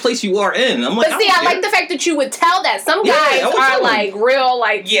know what place you are in. I'm like, But see, I like the fact that you would tell that. Some Yeah, guys I would are tell like real,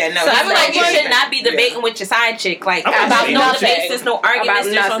 like Yeah, no. So I that's feel like you not should good. not be Yeah. debating with your side chick, like I'm not about debating no with you. basis, no arguments,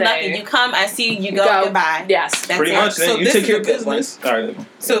 there's no nothing. nothing. You come, I see you, go, goodbye. Yes. That's pretty it. much. Then So you this take is care a of good one. business. All right.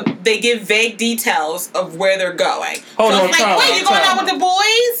 So they give vague details of where they're going. Hold so on, it's like, time wait, out, you going time out with the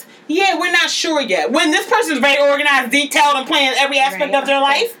boys? Yeah, we're not sure yet. When this person's very organized, detailed, and plans every aspect of their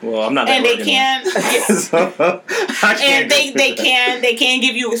life, Well, I'm not that and they organized. can't, So, I and can't they can't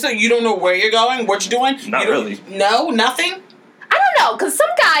give you. So you don't know where you're going, what you're doing. Not You don't- really. No, nothing. I don't know, because some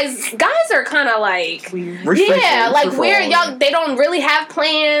guys are kind of like, Free-for-all, yeah, like free-for-all. weird. Y'all, they don't really have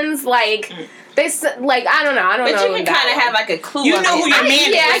plans. Like like I don't know. I don't But know. you can kind of have like a clue. You of know it. who your I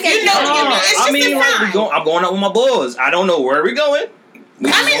mean, man yeah, I is. get You know, you. you know. It's just I mean, a like, sign. I'm going out with my boys. I don't know where we're going. We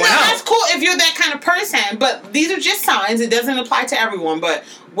I just mean, going no, out. that's cool if you're that kind of person, but these are just signs. It doesn't apply to everyone, but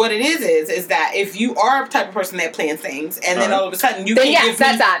what it is that if you are a type of person that plans things, and then all of a sudden you Then can't yes, give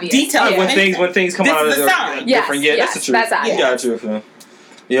that's me obvious. details. Yeah. When things come This out is of a the sign. different, Yes, that's the truth. that's obvious. You got you, fam.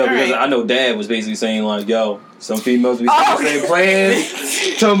 Yeah, because right. I know Dad was basically saying like, "Yo, some females be Oh. saying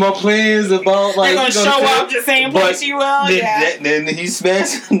plans, talking about plans about like They're gonna show say- up the same but place you will. Yeah. Then he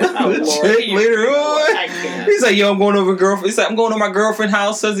smashed another Lord, chick you- later I on. can't. He's like, "Yo, I'm going over girlfriend." He's like, "I'm going to my girlfriend's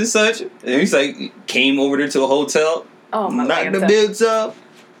house, such and such." And he's like, came over there to a hotel, Oh my knocked the God. bids up,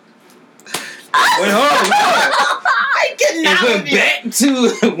 went home. I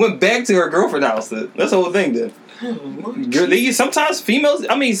cannot. And went back to her girlfriend's house. That's the whole thing. Then Girl, sometimes females.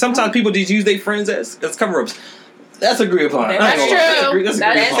 I mean, sometimes people just use their friends as cover-ups. That's agreed upon. That's true. That's agreed upon.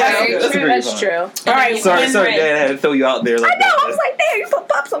 That's agreed That's upon. true. All right, Sorry, when- Dad, I had to throw you out there. Like I know. that. I was like, damn, you put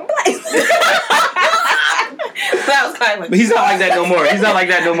pops on place. That was kind of But he's not like that no more. He's not like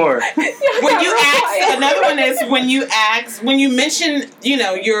that no more. When you ask, another one is when you mention,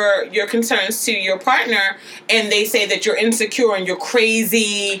 your concerns to your partner, and they say that you're insecure and you're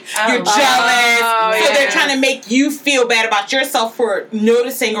crazy, you're jealous, so yeah. they're trying to make you feel bad about yourself for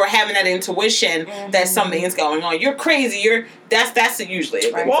noticing or having that intuition that something is going on. You're crazy. That's usually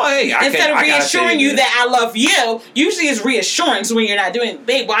it. Well, hey, Instead of reassuring you that I love you, usually it's reassurance when you're not doing it.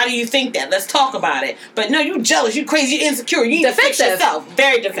 Babe, why do you think that? Let's talk about it. But no, you jealous, you crazy, you insecure, you need to fix Defensive. yourself.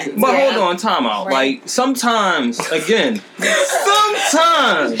 Very defensive. But Yeah. hold on, time out. Right. Like sometimes, again,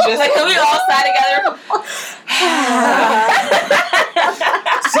 sometimes, Just like we all side together.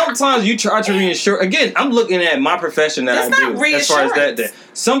 sometimes you try to reassure. Again, I'm looking at my profession that That's I not do as far as that. reassurance. Day.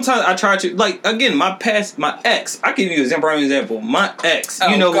 Sometimes I try to, like, again, my ex. I give you an example. My ex,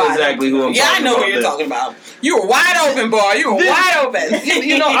 you know God. exactly who I'm Yeah, talking I know about. what you're there. talking about. You were wide open, boy. You were wide open.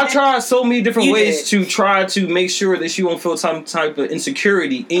 You know, I try so many different You ways did. to try to make sure that she won't feel some type of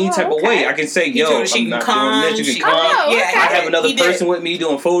insecurity any type of way. I can say, You yo, told her she I'm can not come, doing this. You she- can come. Oh, Yeah, okay. I have another he did. person with me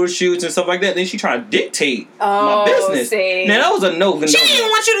doing photo shoots and stuff like that. Then she trying to dictate Oh, my business. see. Now that was a no. She didn't even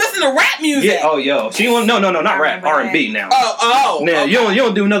want you to listen to rap music. Yeah. Oh, yo. She want not rap. remember R&B now. Oh. Now okay. you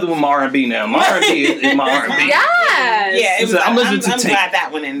don't do nothing with my R&B now. My R&B is my R&B. Yes. Yeah, it was, I'm listening to I'm tape. glad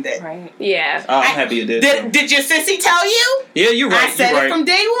that one ended. Right. Yeah. I'm happy it did. Did your sissy tell you? Yeah, you're right. I said you're right. it from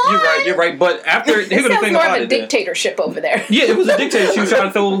day one. You're right. But after here's It the sounds thing more about of a it. then. dictatorship over there. Yeah, it was a dictator. She was trying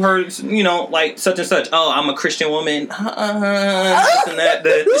to throw her, like such and such. Oh, I'm a Christian woman. This and that.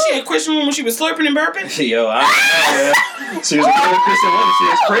 Was she a Christian woman when she was slurping and burping? Yo, she was a good Christian woman. She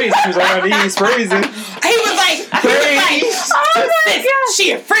was crazy. She was on her knees praising. He was like,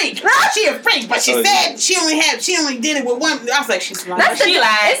 she a freak. She a freak. But she Oh, said she only did it with one. I was like, she's lying. That's the- She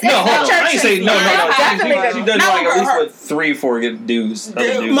lied. it's No, the hold on. church I ain't say no. thing. Definitely She done Not like at with least her. with 3, 4 good dudes.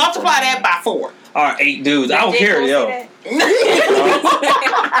 Other dudes. Multiply that by 4. All right, 8 dudes. I don't care, yo.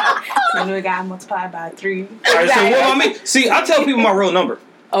 So we got multiplied by 3. All right, so what I mean? See, I tell people my real number.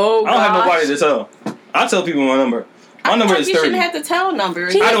 Oh, I don't have gosh. nobody to tell. I tell people my number. My number is You 30. shouldn't have to tell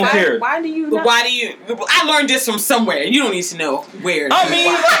numbers. I don't care. Why do you not? Why do you? I learned this from somewhere. You don't need to know where. I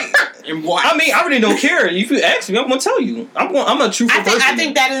mean, and why. I mean, I really don't care. If you ask me, I'm gonna tell you. I'm a truthful person. I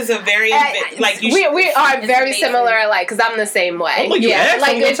think that is a very like you. we are It's very amazing. similar, like, because I'm the same way. Well, you yeah, ask,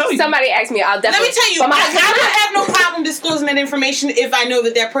 like I'm gonna if tell you. somebody asks me, I'll Let definitely. me tell you, but my I husband- would have no problem disclosing that information if I know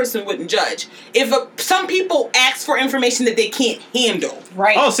that person wouldn't judge. If some people ask for information that they can't handle,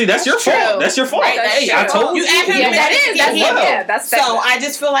 Right. Oh, see, that's your True. fault. That's your fault. Right, that's Hey, I true. told you. You ask for Yeah, that information is. that That's they can't well. yeah. That's So definitely. I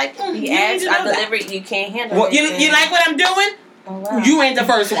just feel like You need asked, to know I that. delivered, you can't handle Well, it. You like what I'm doing? Oh, wow. You ain't the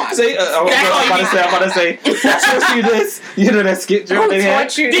first one. Say, I'm about to say, taught you this. You know that skit joke they had?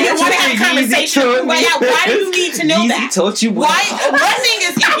 taught you Do you this? want to have a conversation? Yeezy taught me. Why do you need to know Yeezy that? taught you Why? what? One thing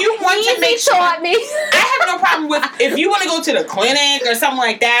is, if you want to make sure, taught me. I have no problem with if you want to go to the clinic or something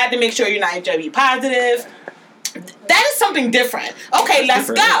like that to make sure you're not HIV positive. That is something different. Okay, let's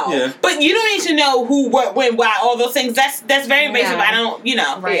Different, go. yeah. But you don't need to know who, what, when, why, all those things. That's very invasive. Yeah. I don't,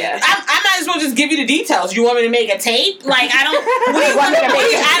 Right. Yeah. I might as well just give you the details. You want me to make a tape? Like, I don't. What do you want me to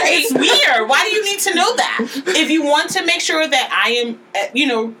make? It's weird. Why do you need to know that? If you want to make sure that I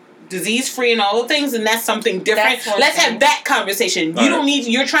am, disease free and all the things, and that's something different. That's one Let's thing. have that conversation. All You right. don't need.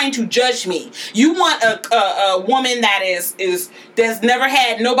 You're trying to judge me. You want a woman that is that's never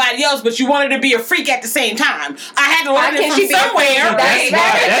had nobody else, but you want her to be a freak at the same time. I had to How learn can it she from be a freak? somewhere.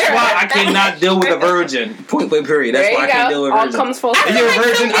 That's why I cannot deal with a virgin. Point blank period. That's There why I you can't go. deal with a All virgin. comes full I If circle. feel you're a like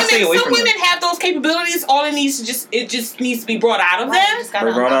virgin, I stay away some from women them. have those capabilities. All it needs just needs to be brought out of Right, you them. just gotta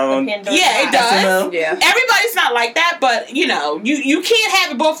We're brought unlock on- the Pandora's Yeah, it box. does. Yeah. Everybody's not like that, but you you can't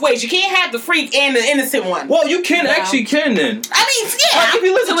have it both ways. You can't have the freak and the innocent one. Well, you can actually can then. I mean, Like, yeah. if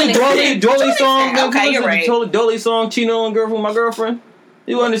you listen To to an Dolly extent. song, Okay, if you you're listen to Dolly song, cheating on girl with my girlfriend,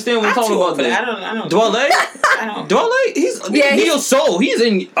 you understand what I'm talking about there. I don't. Dwale? I don't. Dwale? He's Yeah, Neo Soul. He's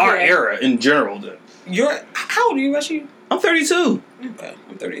in our Yeah. era in general. Then. How old are you, Rushy? I'm 32. Okay,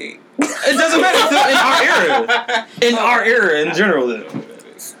 I'm 38. It doesn't matter. It's in our era. In our era in general. Then.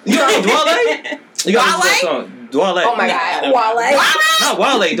 You know Dwale? You got Wale? that song. Dwale. Oh my No, God, I don't Wale. Not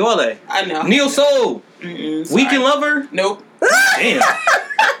Wale. Dwale. I know. Neo Soul. Sorry. Weekend Lover. Nope. Damn.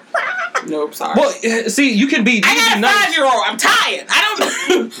 Nope. Sorry. Well, see, you can be. You I can got be a nice. 5-year-old. I'm tired. I don't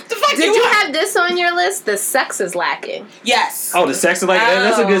know. The fuck Did you want? have this on your list? The sex is lacking. Yes. Oh, the sex is like that.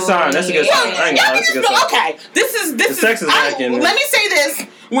 That's a good sign. That's a good Yeah. sign. I ain't Y'all gonna lie, can that's a just good know, sign. okay, this is sex is lacking, let me say this.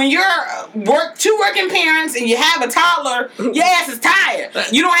 When you're two working parents and you have a toddler, your ass is tired.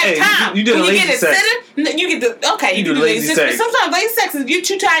 You don't have Hey, time. you do the when you lazy get a sex. sitter, you get the okay. You do the lazy sex. But sometimes lazy sex is you're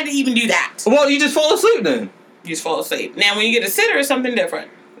too tired to even do that. Well, you just fall asleep then. You just fall asleep. Now, when you get a sitter, it's something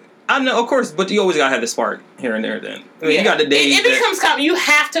different. I know, of course, but you always gotta have the spark here and there. Then I mean, you got the days. It becomes common. You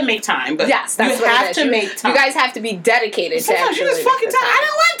have to make time, but Yes, that's you what have it is. to make time. You guys have to be dedicated to Sometimes actually. you just fucking make the tired.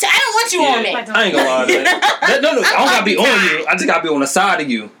 I don't want you on me. I ain't gonna lie. To that. No, I don't gotta be on you. I just gotta be on the side of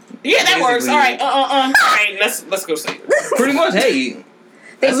you. Yeah, that works. Basically. All right, All right, let's go sleep. Pretty much. Hey, They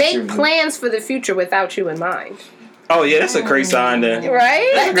that's make true. plans for the future without you in mind. Oh yeah, that's a great sign then.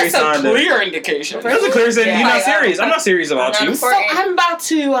 Right? Great That's a sign then. clear indication. That's a clear sign. Yeah. You're not Like, serious. I'm not serious about I'm you. not So I'm about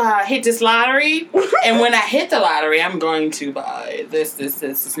to hit this lottery, and when I hit the lottery, I'm going to buy this, and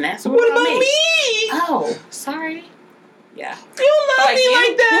that. So What about about me? Oh, sorry. Yeah. You don't love Like me you?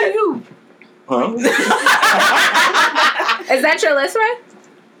 like that. Huh? Is that your list, right?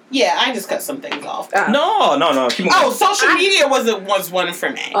 Yeah, I just cut some things off. No. Keep on Oh, going. social media was one for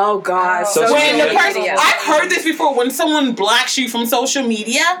me. Oh God. So Social When the media. person, I've heard this before. When someone blocks you from social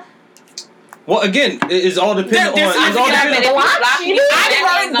media, Well, again, it's all dependent There's on. It's all significant dependent.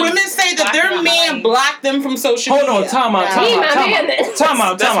 I've heard women say that their man blocked them from social Hold media. on, time out. He my man. Time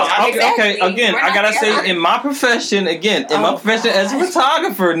out. That's what I Okay, think. okay, again, We're I not gotta there. say, in my profession, as a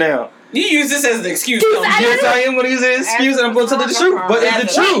photographer now. You use this as an excuse. don't you? Yes, I am going to use it as an excuse, and I'm going to tell you the truth. But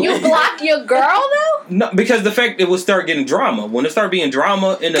it's the Wait, truth. you block your girl though? No, because the fact it will start getting drama. When it start being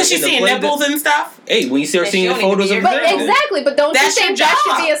drama in the Because she's in the seeing play, nipples and stuff. hey, when you start Then seeing she the don't need to photos be of But everything. exactly, but don't That's you think your that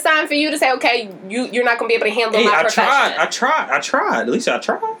job. should be a sign for you to say, okay, you're not gonna be able to handle Hey, my I profession? tried. At least I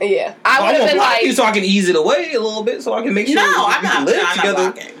tried. Yeah, I I'm would have gonna been block like, you so I can ease it away a little bit, so I can make sure No, we I'm can not. live I'm not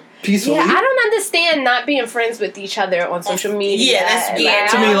together blocking. peacefully. yeah, I don't understand not being friends with each other on social media. Yeah, that's weird. Like,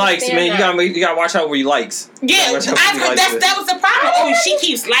 Too I many don't likes, understand man. that. You gotta watch out where you likes. Yeah, You gotta watch out where I've you heard likes it. that was the problem. Oh, she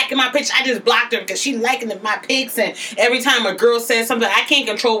keeps liking my picture. I just blocked her because she liking my pics, and every time a girl says something, I can't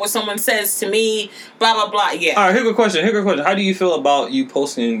control what someone says to me. Blah blah blah. Yeah. All right, here's a question. How do you feel about you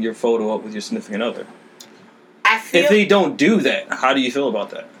posting your photo up with your significant other? I feel. If they don't do that, how do you feel about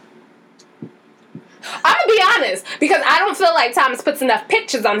that? I'm gonna be honest because I don't feel like Thomas puts enough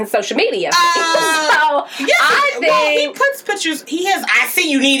pictures on his social media. So Yes, I well, he think puts pictures. He has. I see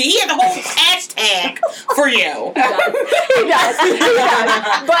you need it. He has a whole hashtag for you. he does.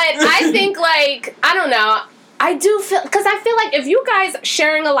 But I think like I don't know. I do feel because I feel like if you guys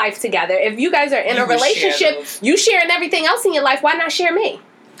sharing a life together, if you guys are in You a would share relationship, those. you sharing everything else in your life. Why not share me?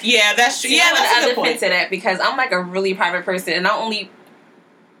 Yeah, that's true. Yeah, that's a other good point. to that because I'm like a really private person and I only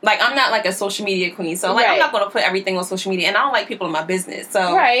like I'm not like a social media queen, so like Right. I'm not gonna put everything on social media, and I don't like people in my business,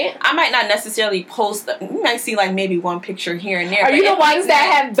 so Right. I might not necessarily post. You might see like maybe one picture here and there. Are but you the if ones like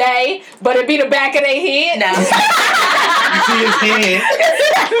that have bae, but it be the back of their head? no You see his hand.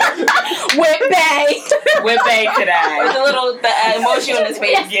 With bae. With Bay with today. the little emoji on his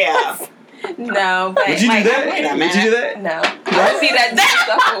face? Yeah. No, but Would you like, do that? wait a Would you do that? No, I don't see that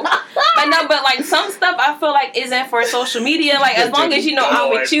stuff. But no, but like some stuff I feel like isn't for social media. Like as long as you know I'm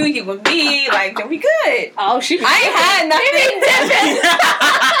with you, you with me, like then we good. Oh, she. I ain't had nothing.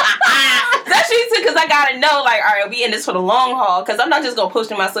 Especially because I gotta know, like, all right, we in this for the long haul. Because I'm not just gonna post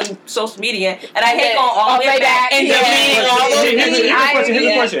in my social media, and I hate going all the way back and deleting all those Here's things.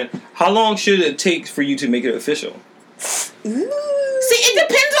 a question. How long should it take for you to make it official? See, it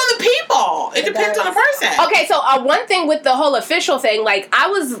depends on the people. It depends on the person. Okay, so one thing with the whole official thing, like I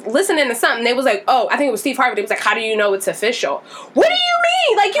was listening to something, they was like, oh, I think it was Steve Harvey. They was like, how do you know it's official? What do you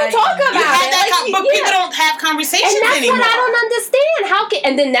mean? Like you How do talk you know? about You have it, that like, but yeah. people don't have conversations And that's anymore. what I don't understand. How can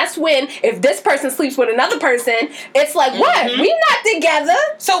and then that's when if this person sleeps with another person, it's like what? We not together.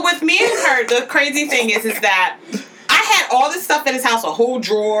 So with me and her, the crazy thing is that I had all this stuff at his house, a whole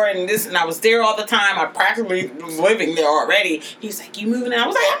drawer and this, and I was there all the time. I practically was living there already. He's like, "You moving in?" I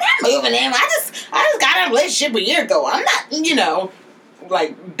was like, "I'm not moving in. I just got in a relationship a year ago. I'm not,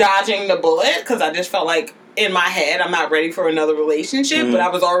 like dodging the bullet because I just felt like in my head I'm not ready for another relationship, but I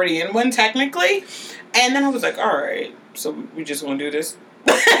was already in one technically. And then I was like, all right, so we just gonna do this.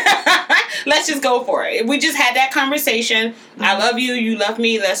 Let's just go for it. We just had that conversation. I love you, you love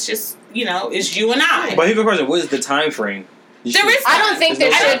me. Let's just, it's you and I. But here's a question: what is the time frame? There is. I don't think there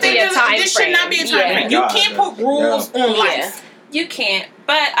There's no should be a there time should not be a time frame. frame. You can't put rules on life. You can't,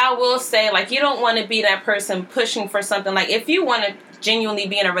 but I will say, like, you don't want to be that person pushing for something. Like, if you want to genuinely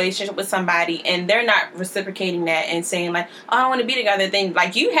be in a relationship with somebody and they're not reciprocating that and saying, like, oh, I don't want to be together, then,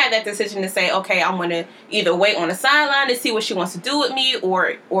 like, you had that decision to say, okay, I'm going to either wait on the sideline to see what she wants to do with me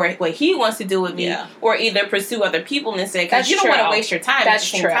or what he wants to do with me, or either pursue other people instead. Because you don't want to waste your time That's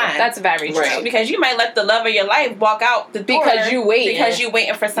at the same true. time. That's very true. Right. Because you might let the love of your life walk out the door Because you waiting. because you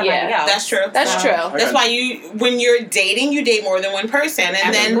waiting for somebody else. That's true. That's true. That's why when you're dating, you date more than one person,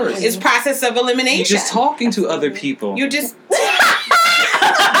 and then it's process of elimination. You're just talking to other people. You're just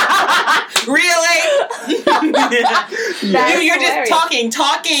really. You're just talking.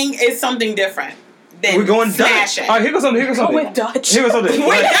 Talking is something different than We're going Dutch. smashing. All right, here goes something. Dutch. Here goes something.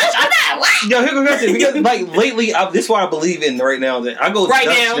 We're Dutch. I'm not. what? Yo, here goes it. Because like lately, this is what I believe in right now. That I go Right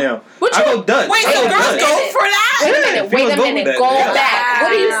Dutch now. What I you- go Dutch. Wait, I so go girls Dutch. go for that? Wait a minute. Females go with that. Go Yeah. back. What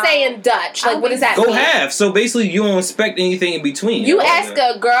do you say in Dutch? Like, what does that Go mean? half. So basically, you don't expect anything in between. You I love ask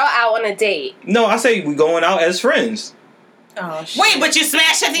that. a girl out on a date. No, I say we going out as friends. Oh, shit. Wait, but you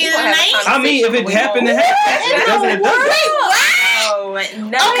smash at the end of the night? I mean, if it happened to happen, it doesn't. It doesn't. Wait, what? Oh,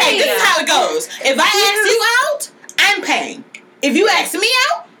 no. Okay, this is how it goes. If I ask you out, I'm paying. If you ask me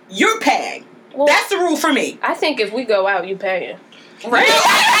out, you're paying. Well, That's the rule for me. I think if we go out, you paying. Right?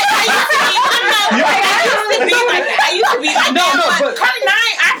 I used to be like No, that, no, but but- Kurt and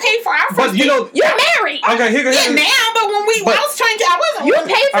I paid for our first But you know, You're married. okay, here goes. Yeah, now, but when I But- was trying to, I wasn't. You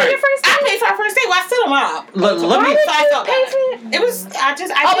paid for Alright. your first I date. paid for our first date. Well, I stood him up. Let So me. Why would I you felt pay bad. for it? It was. I Oh, did.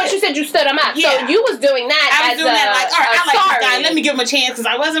 but you said you stood him up. Yeah. So you was doing that I was as doing a, that like, all right, a I like sorry. this guy. Let me give him a chance because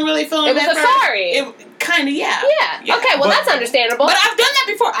I wasn't really feeling It was that a first. sorry. It kind of, yeah. Yeah. Okay. Well, But- that's understandable. But I've done that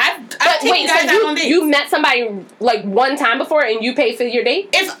before. I've But taken wait, guys so out on dates. you met somebody like one time before and you paid for your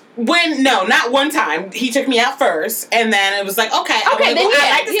date? No, not one time. He took me out first, and then it was like, okay, I Okay, then I yeah,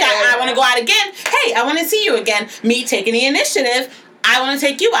 like this yeah, guy. yeah. I want to go out again. Hey, I want to see you again. Me taking the initiative. I want to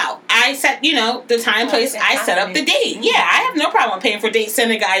take you out. I set, the time, place. I set up the date. Yeah, I have no problem paying for dates,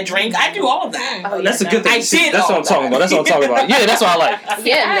 send a guy a drink. I do all of that. Oh, That's a yeah, good thing. I See, did that's all what I'm talking that. about. That's what I'm talking about. Yeah, that's what I like.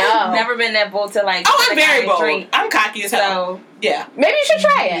 Yeah, I've no. never been that bold to like. Oh, I'm take very a bold. drink. I'm cocky as hell. So Yeah, Maybe you should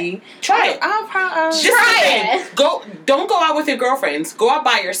try it. try it. I'll probably. This is the Try thing. it. Don't go out with your girlfriends. Go out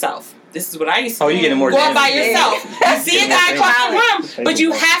by yourself. This is what I used to Oh, do. you getting more Go out by dangerous. yourself. You see a Getting more guy across the dangerous. room, but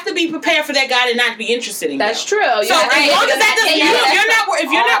you have to be prepared for that guy to not be interested in you. That's true. So You as have to long get as to that doesn't, yeah,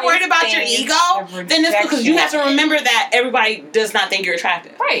 if you're not worried about your ego, then it's because you have to remember that everybody does not think you're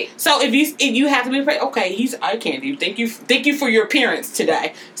attractive. Right. So if you have to be prepared, okay, he's eye candy. Thank you for your appearance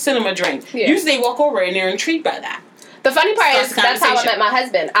today. Send him a drink. Yeah. Usually they walk over and they're intrigued by that. The funny part Starts is the that's how I conversation. met my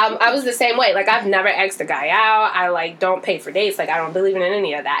husband. I was the same way. Like, I've never asked a guy out. I like don't pay for dates. Like, I don't believe in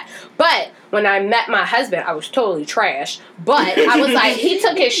any of that. But when I met my husband, I was totally trash. But I was like, he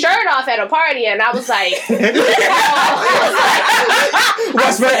took his shirt off at a party, and I was like,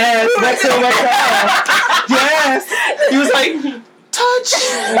 What's my ass? What's in my ass? Yes. He was like, touch.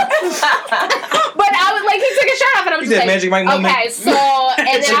 but I was like, he took his shirt off, and I was You just did like, Magic Mike moment. okay, so,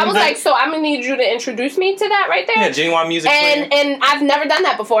 and then I was like, so I'm gonna need you to introduce me to that right there. Yeah, genuine music. And I've never done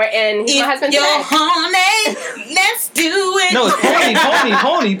that before, and he's my husband Yo, today. honey, let's do it. No,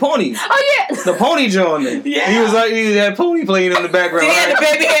 it's pony. Oh yeah. The pony joined it. Yeah. He was like, he had pony playing in the background. He had the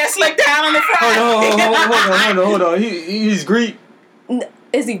baby hair slicked down on the front. Hold on. He's Greek.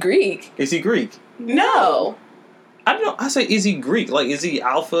 Is he Greek? Is he Greek? No. I don't know. I say, is he Greek? Like, is he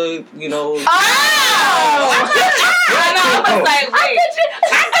Alpha? Oh! I was like, wait.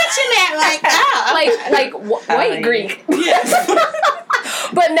 I bet you meant White Greek. Yes.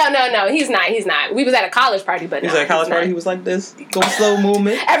 But no, he's not. We was at a college party, but He was no, at a college he's party. not. He was like this, going slow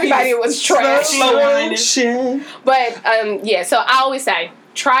movement. Everybody was trash. slow whining. motion. But yeah, so I always say,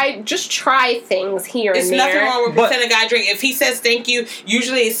 just try things here It's and nothing there. wrong with But- sending a guy a drink. If he says thank you,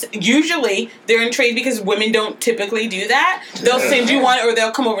 usually they're intrigued because women don't typically do that. They'll send you one or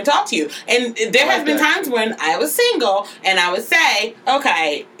they'll come over and talk to you. And there has been times when I was single and I would say,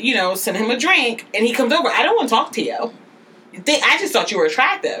 okay, send him a drink, and he comes over. I don't want to talk to you. I just thought you were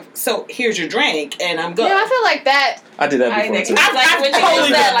attractive, so here's your drink, and I'm good. Yeah, I feel like that. I did that I before think too. it's like I've when you totally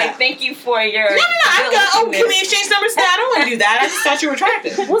said, done like, that. thank you for your. No, I've got. Oh, can we diligence. exchange numbers? No, I don't want to do that. I just thought you were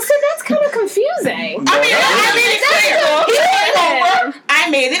attractive. Well, see, that's kind of confusing. I made it clear. That's He came confusing. over. I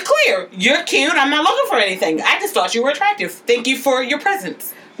made it clear. You're cute. I'm not looking for anything. I just thought you were attractive. Thank you for your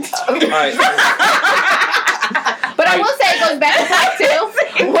presence. All right. But I will say it goes back and forth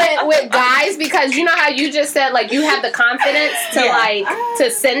too with guys, because you know how you just said like you have the confidence to Yeah. to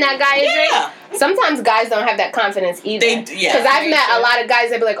send that guy a Yeah. drink. Sometimes guys don't have that confidence either. Yeah. Because I've met a lot of guys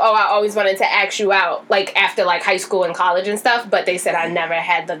that be like, "Oh, I always wanted to ask you out," like after like high school and college and stuff. But they said I never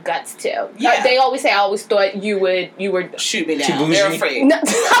had the guts to. Yeah. They always say I always thought you were. Shoot me Too down. They're bougie. afraid. No,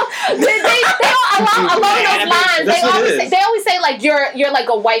 they along those lines. That's what it is. They always say like you're like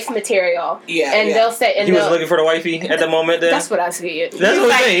a wife material. Yeah, and yeah. they'll say and He was they'll- looking for the wifey at the moment. Then That's what I see it. That's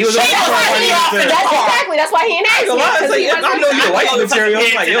what I'm saying. He was She looking for was the running off wifey. in then. the car. Exactly. That's why he ain't asked So me. I was 'cause like, he I wasn't- know you're a wife I material.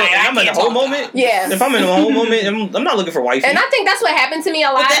 I'm like, yo, tonight. I I'm in a can't whole talk about moment. Yeah. If I'm in a whole moment, I'm not looking for wifey. And I think that's what happened to me a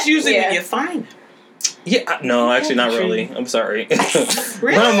lot. But that's usually yeah. when you find. Yeah, no, actually, not really. I'm sorry.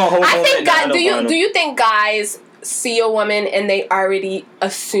 Really? When I'm a whole I moment, think no, I guys. don't Do find them. you think guys see a woman and they already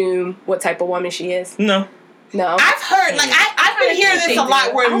assume what type of woman she is? No. No. I've heard, like, I've been hearing this a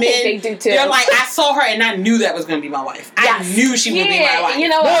lot where I men, think they do too. they're like, I saw her and I knew that was going to be my wife. I Yes. knew she would be my wife. You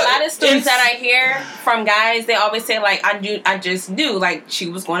know, Well, a lot of stories it's- that I hear from guys, they always say like, I just knew like she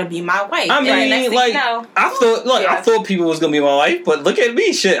was going to be my wife. I And the next mean, thing like, you know, I Yeah. thought people was gonna be my wife, but look at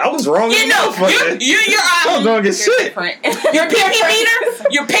me, shit. I was wrong. You know, you're I was wrong as you're shit. different. Your picky meter,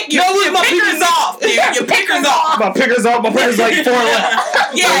 your my pickers picky- off, dude. Your pickers off. My picker's off. My picker's like 4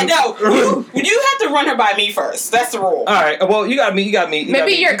 left. Yeah, no. You have to run her by me first. That's the rule. All right. Well, you got me. You got me.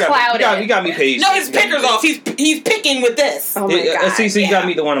 Maybe you're clouded. You got me paged. No, his pickers off. He's picking with this. Oh my God. See, so you yeah. got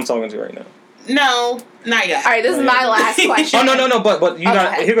me the one I'm talking to right now. No, not yet. All right, this is my last question. Oh no, but you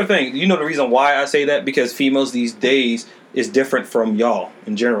got. Okay. Here's the thing. You know the reason why I say that, because females these days is different from y'all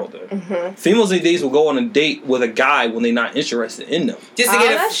in general. Though females these days will go on a date with a guy when they're not interested in them, Just to Oh,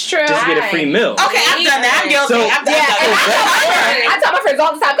 get a. that's true. just to get a free meal. Okay, I've done that. I'm guilty. So- I've done Yeah, and that. I tell my friends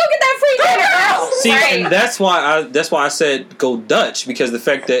all the time, go get that free dinner, girl. See, Right. and that's why I said go Dutch, because the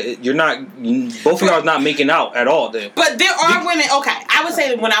fact that you're not, both of y'all is not making out at all. Then But there are women. Okay, I would say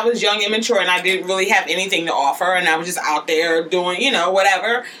that when I was young, immature, and I didn't really have anything to offer, and I was just out there doing,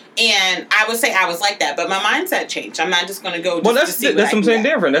 whatever. And I would say I was like that, but my mindset changed. I'm not just going to go. well, To that's see what I'm I saying. can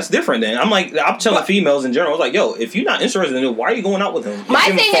get. Different. That's different. Then I'm telling females in general, I was like, yo, if you're not interested in it, why are you going out with him? My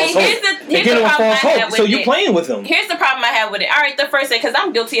You're giving thing is, false here's hope. the- You're here's giving the him problem false I have hope. with So you're it. playing with him. Here's the problem I have with it. All right, the first date, because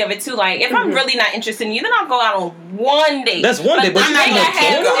I'm guilty of it too. Like, if I'm really not interested in you, then I'll go out on one date. That's one date, but the I'm thing not I gonna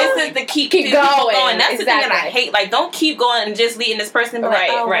have keep going. is to keep Keep people going. going. That's the thing that I Exactly. hate. Like, don't keep going and just leading this person. And be Right,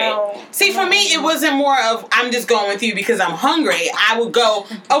 like, oh, right. well. See, for me, it wasn't more of I'm just going with you because I'm hungry. I would go,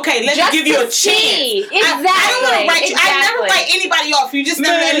 okay, let's Just give you to a chance. see. I don't want to Exactly, write you. I never exactly. write anybody off. You just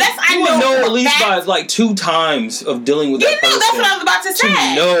never, Man, unless I you would know know for at least fact- by like 2 times of dealing with You that know, person. that's what I was about to say.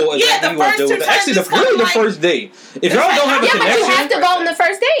 To know yeah, exactly the what first to do 2 with it. times. Actually, it's kinda really the like- first date. If It's y'all like, don't have a Yeah, but you connection, have to go on the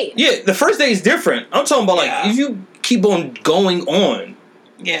first date. yeah, the first date is different. I'm talking about like Yeah. if you keep on going on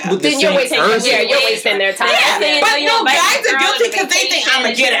Yeah. with the Then you're same wasting, person. yeah, you're wasting their time. Yeah, Yeah. but You no, invite guys your are girl guilty to because they think vacation I'm gonna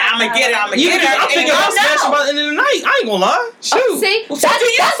and get it, shit. I'm gonna get it, I'm gonna Yeah, get because it. I'm thinking about And smashing no. by the end of the night. I ain't gonna lie. Shoot. Oh, see,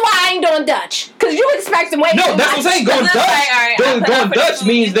 that's why I ain't doing Dutch. Because you expecting way No, too that's what I'm much. saying. Going That's Dutch, like, all right, I'll put going up for Dutch the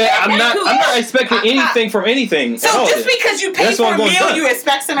means food. that I'm That's not expecting anything from anything. at So all just then. because you pay That's for why a I'm going meal, Dutch. you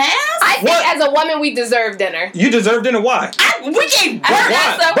expect some ass? I think What? as a woman, we deserve dinner. You deserve dinner. Why? We gave But birth.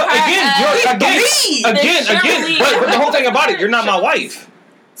 That's why? a But part again, of- you're, Please. again. But the whole thing about it, you're not my wife.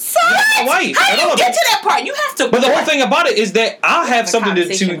 So my wife. How I do know you get that. to that part? You have to. But the whole thing about it is that I have something to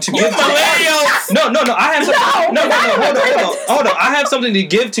conversation give to You millennials. No, I have something. No, Hold on. I have something to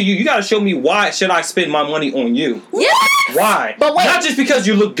give to you. You got to show me why should I spend my money on you? Yes. Why? But wait. Not just because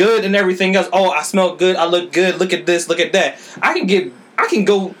you look good and everything else. Oh, I smell good. I look good. Look at this. Look at that. I can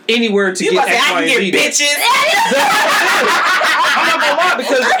go anywhere to You get about to say X, I Y, can and get Z. bitches? I'm not gonna lie,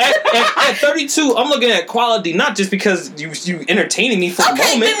 because at 32, I'm looking at quality, not just because you entertaining me for the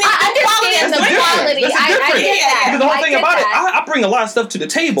Okay, moment. then I understand That's the the difference. quality. That's the I difference. get that. Because the whole I thing get about that. it, I bring a lot of stuff to the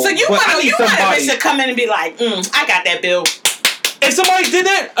table. So you but want I a need bitch somebody. to come in and be like, I got that bill. If somebody did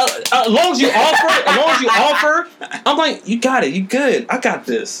that, as long as you offer, I'm like, you got it, you good. I got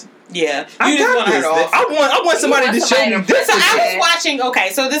this. Yeah, I you just got want her this. to offer. I want somebody want to show somebody me to this. So is I it. was watching. Okay,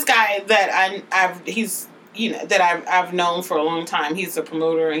 so this guy that I've known for a long time. He's a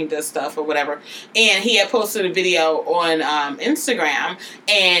promoter and he does stuff or whatever. And he had posted a video on Instagram,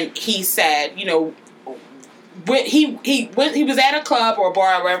 and he said, when he was at a club or a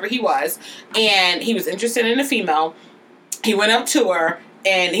bar or wherever he was, and he was interested in a female. He went up to her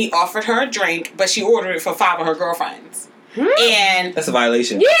and he offered her a drink, but she ordered it for 5 of her girlfriends. And That's a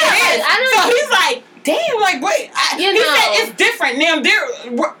violation. Yeah, it is. I So don't. he's like, damn, like, wait. You he know. said it's different. Now,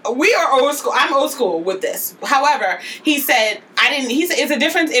 we are old school. I'm old school with this. However, he said, it's a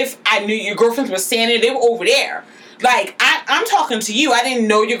difference if I knew your girlfriends were standing, they were over there. Like, I'm talking to you. I didn't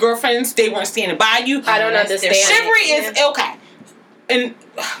know your girlfriends. They weren't standing by you. I don't understand. Chivalry is, okay. And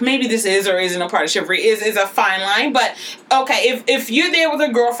maybe this is or isn't a part of chivalry. Is a fine line. But, okay, if you're there with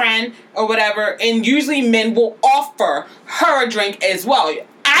a girlfriend or whatever, and usually men will offer her a drink as well.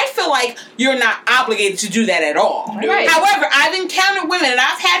 I feel like you're not obligated to do that at all. Right. However, I've encountered women and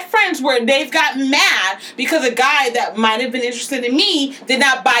I've had friends where they've gotten mad because a guy that might have been interested in me did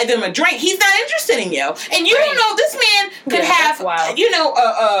not buy them a drink. He's not interested in you. And you don't know, this man could Yeah, have, that's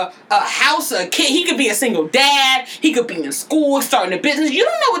wild. a house, a kid. He could be a single dad. He could be in school, starting a business. You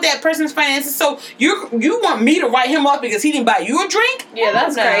don't know what that person's finances. So you want me to write him off because he didn't buy you a drink? Yeah,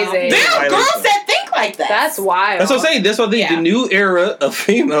 that's No. crazy. There are Violation. girls that think like that. That's wild. That's what I'm saying. That's why the Yeah. new era of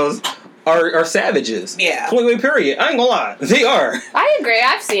females are savages. Yeah. Point blank, period. I ain't gonna lie. They are. I agree.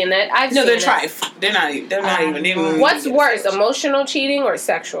 I've seen that. No, they're it. They're not even. They're not even. What's worse, emotional cheating or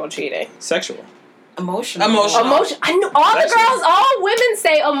sexual cheating? Sexual. Emotional. Emotion. I know all the girls, all women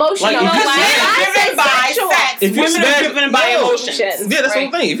say emotional. Like, if Because you men are I say driven by sexual. sex. If you Women are smash- driven by no. emotions. Yeah, that's the Right.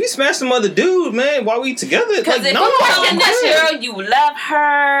 whole thing. If you smash some other dude, man, while we together, Because like, if no, you watching I'm this good. girl, you love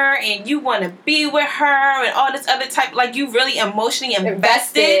her and you want to be with her and all this other type, like you really emotionally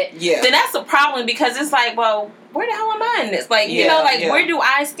invested, Yeah. then that's a problem because it's like, well, where the hell am I in this? Like, you Yeah, know, like yeah. where do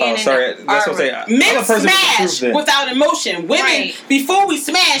I stand Oh, in sorry. the That's what I'm saying. I'm Men a person with the smash truth then. without emotion. Women, Right. before we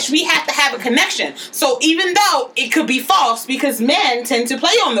smash, we have to have a connection. So even though it could be false, because men tend to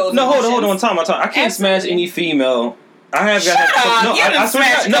play on those No, emotions. hold on. Time. I can't smash any female. I have Shut got up. You done I swear to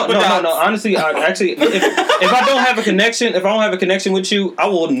smashed God, a couple dogs. no. Honestly, if I don't have a connection, if I don't have a connection with you, I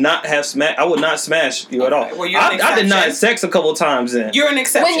will not I would not smash you at all. Well, you're an I denied exception. sex a couple times then. You're an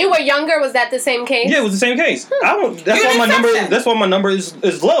exception. When you were younger, was that the same case? Yeah, it was the same case. I don't. That's You're why an my number. exception. That's why my number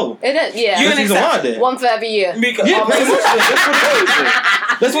is low. It is, yeah. You're That's an the reason why exception. then. One for every year. Because Yeah, pretty much.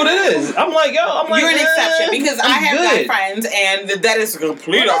 That's what it is. I'm like, you're an exception because I I'm have good. guy friends and that is the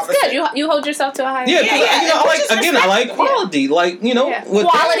complete Well, opposite. that's good. You hold yourself to a higher Yeah, standard. Yeah, you know, which is I like respectful. quality. Like, you know, Yeah. with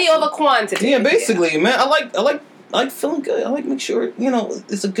Quality over quantity. Yeah, basically, man. I like feeling good. I like make sure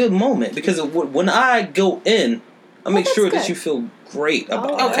it's a good moment because when I go in, I make that's sure that good. you feel great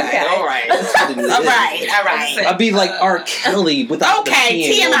about Oh, it. Okay, Okay. all right. That's what it is. All right. I'd be like R. Kelly without the Okay,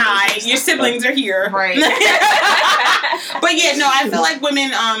 peeing on TMI. me. Your siblings are here. Right. But yeah, no, I feel like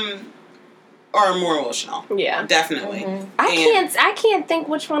women are more emotional. Yeah. Definitely. Mhm. I can't think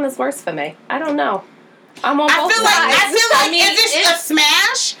which one is worse for me. I don't know. I'm on I both feel like sides. if it's a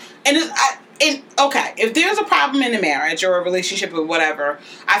smash and okay, if there's a problem in a marriage or a relationship or whatever,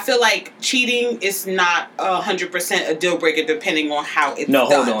 I feel like cheating is not 100% a deal breaker depending on how it's No,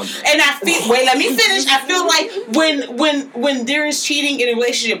 done. hold on. And I feel let me finish. I feel like when there is cheating in a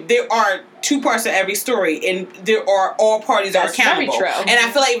relationship, there are two parts of every story, and there are all parties That's are very accountable. true. And I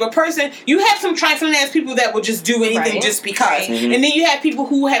feel like if a person, you have some trifling ass people that will just do anything Right. just because, Right. Mhm. and then you have people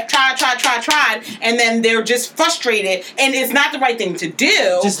who have tried, and then they're just frustrated, and it's not the right thing to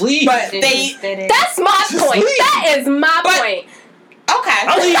do. Just leave. But They they just did it. That's my Just point. leave. That is my But- point. okay.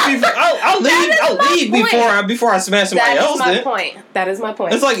 I'll leave. I'll leave my point. before I smash somebody That else. is my Then point. That is my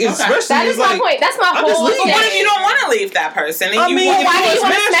point. it's like especially That it's is my like point. That's my I'll just whole leave. But thing. what if you don't want to leave that person? And I you mean, want if Why you do you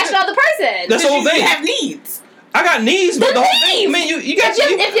want to smash smash another person? That's the whole you thing. have needs. I got needs, but The the whole thing. needs. I mean, you got If your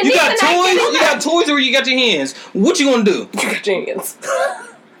you needs got are not toys. getting You got toys, or you got your hands. What you gonna do? You got genius.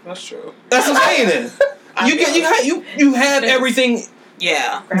 That's true. That's what I'm saying. Then you have everything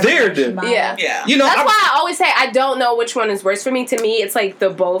Yeah. there. Then Yeah. Yeah. you know. That's why I always say I don't know which one is worse for me. To me, it's like they're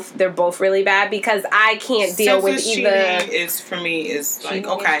both really bad because I can't deal with Senseless either. cheating is for me is like Cheating.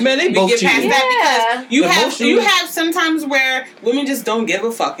 okay. Man, they we both get past cheating. that because you Emotionally- have sometimes where women just don't give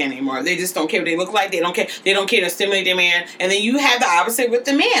a fuck anymore. They just don't care what they look like. They don't care. They don't care to stimulate their man. And then you have the opposite with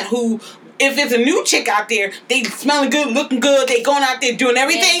the man who. If it's a new chick out there, they smelling good, looking good, they going out there doing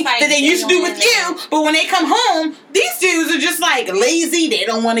everything like that they used to do with genuine. you. But when they come home, these dudes are just like lazy. They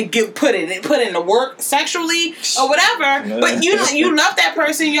don't want to put in the work sexually or whatever. Yeah. But you love that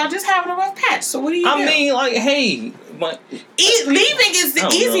person. Y'all just having a rough patch. So what do you do? I mean, like, hey, but Leaving is the I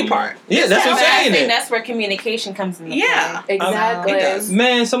don't easy know, part. Yeah, that's what I'm But I saying. think then. that's where communication comes into Yeah. play. Exactly. It does.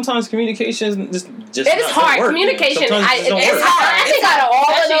 Man, sometimes communication is just It is not hard. work, Communication. man. Sometimes it just don't It's work. hard. I think out of all of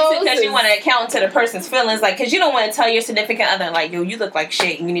Especially those, because you is- want to account to the person's feelings, like, because you don't want to tell your significant other, like, yo, you look like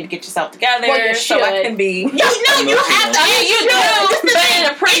shit, and you need to get yourself together, Well, you so I should. can be. You have to. I mean, you do, but in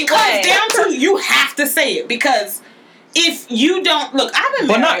a pretty It comes way. down to you have to say it because if you don't look, I've been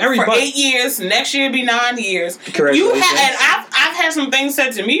But not married for everybody- 8 years. Next year be 9 years. Congratulations. And I've had some things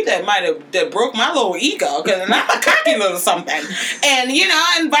said to me that broke my little ego because I'm a cocky little something, and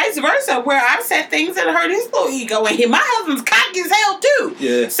and vice versa where I've said things that hurt his little ego, and my husband's cocky as hell too.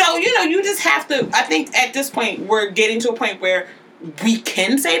 Yeah. So you just have to. I think at this point we're getting to a point where we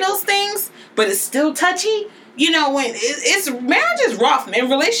can say those things, but it's still touchy. When it's marriage is rough, man.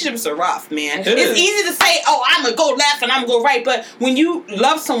 Relationships are rough, man. It It's is. easy to say, "Oh, I'm gonna go left and I'm gonna go right," but when you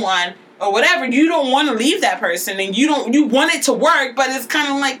love someone or whatever, you don't want to leave that person, and you want it to work, but it's kind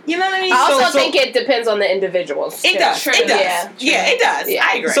of like you know what I mean. I also So- think it depends on the individuals. It too. does. True. It does. Yeah. Yeah, it does. Yeah.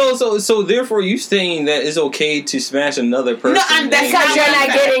 I agree. So therefore, you saying that it's okay to smash another person? No, that's Because not you're what not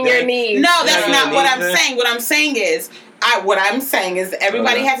I'm saying. getting your needs. No, that's Yeah, not what yeah. I'm saying. What I'm saying is,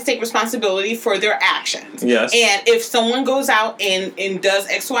 everybody has to take responsibility for their actions. Yes. And if someone goes out and does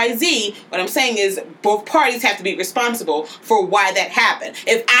XYZ, what I'm saying is both parties have to be responsible for why that happened.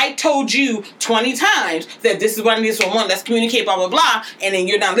 If I told you 20 times that this is what I need to want, let's communicate, blah, blah, blah, and then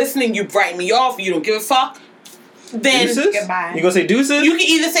you're not listening, you write me off, you don't give a fuck, then Deuces? Goodbye. You gonna say deuces? you can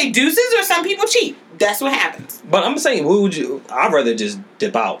either say deuces or some people cheat. That's what happens. But I'm saying, what would you? I'd rather just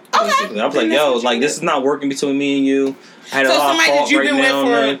dip out. Okay. Basically. I'm like, yo, like this is not working between me and you. I had So a lot somebody of that fault you've right been now,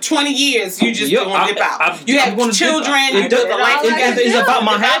 with man. for 20 years, you just Yo, don't dip out. You I'm have gonna dip children, out. you build a life together. It's about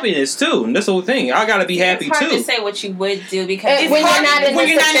my Dip out. happiness too, and that's the whole thing. I gotta be happy It's hard too. to say what you would do because When you're not in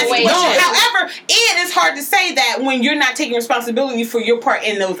the situation. However, it is hard to say that when you're not taking responsibility for your part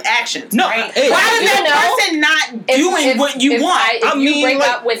in those actions. No, right? hey, Why is you that know, person not doing what you want? If you mean, break like-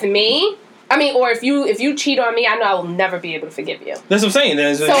 up with me, I mean, or if you cheat on me, I know I will never be able to forgive you. That's what I'm saying.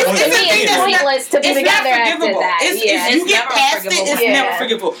 So to me, it's pointless to be It's together not after forgivable. that. If Yeah, you get never past it, forgivable. it's Yeah. never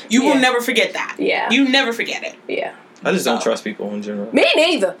forgivable. You will Yeah. never forget that. Yeah. You never forget it. yeah. I just don't trust people in general. Me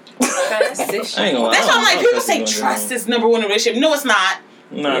neither. I ain't gonna lie. That's why I'm like, I don't people say people in trust general. is number one in a relationship. No, it's not.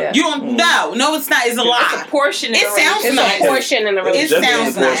 Nah. Yeah. You don't. No, it's not. It's a lie. it's a portion. It of the sounds It's nice. a portion in the It relationship.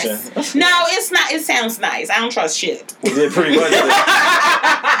 sounds Definitely a nice. portion. No, it's not. It sounds nice. I don't trust shit. Yeah, pretty much.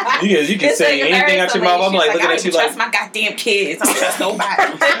 You can say anything out your mouth. I'm like looking at you like, trust my goddamn kids. I don't trust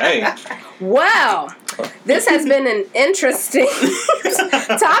nobody. hey. Well, this has been an interesting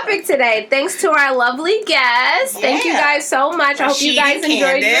topic today. Thanks to our lovely guests. Thank you Yeah. guys so much. I hope you guys Rashid and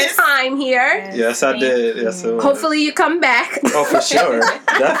enjoyed your Candace. time here. Yes, I did. Yes, it was. Hopefully you come back. Oh, for sure.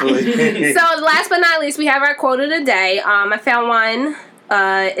 Definitely. So last but not least, we have our quote of the day. I found one.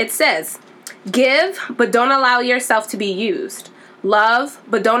 It says, "Give, but don't allow yourself to be used. Love,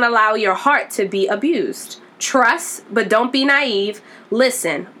 but don't allow your heart to be abused. Trust, but don't be naive.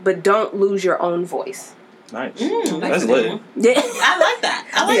 Listen, but don't lose your own voice." Nice. Mm, That's lit. Yeah. I like that.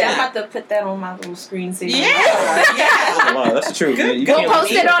 I like Yeah, I'm that. about to put that on my little screen saver. Yeah. Wow, that's the truth. Man. You We'll can't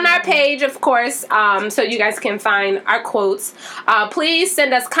post let it on our page, of course, so you guys can find our quotes. Please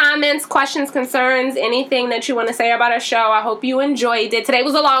send us comments, questions, concerns, anything that you want to say about our show. I hope you enjoyed it. Today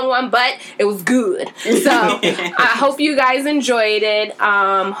was a long one, but it was good. So I hope you guys enjoyed it.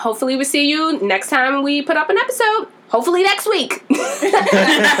 Hopefully we see you next time we put up an episode. Hopefully next week.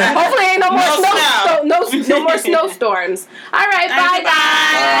 Hopefully ain't no more no more snowstorms. All right, bye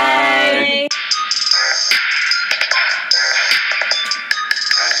guys. Bye.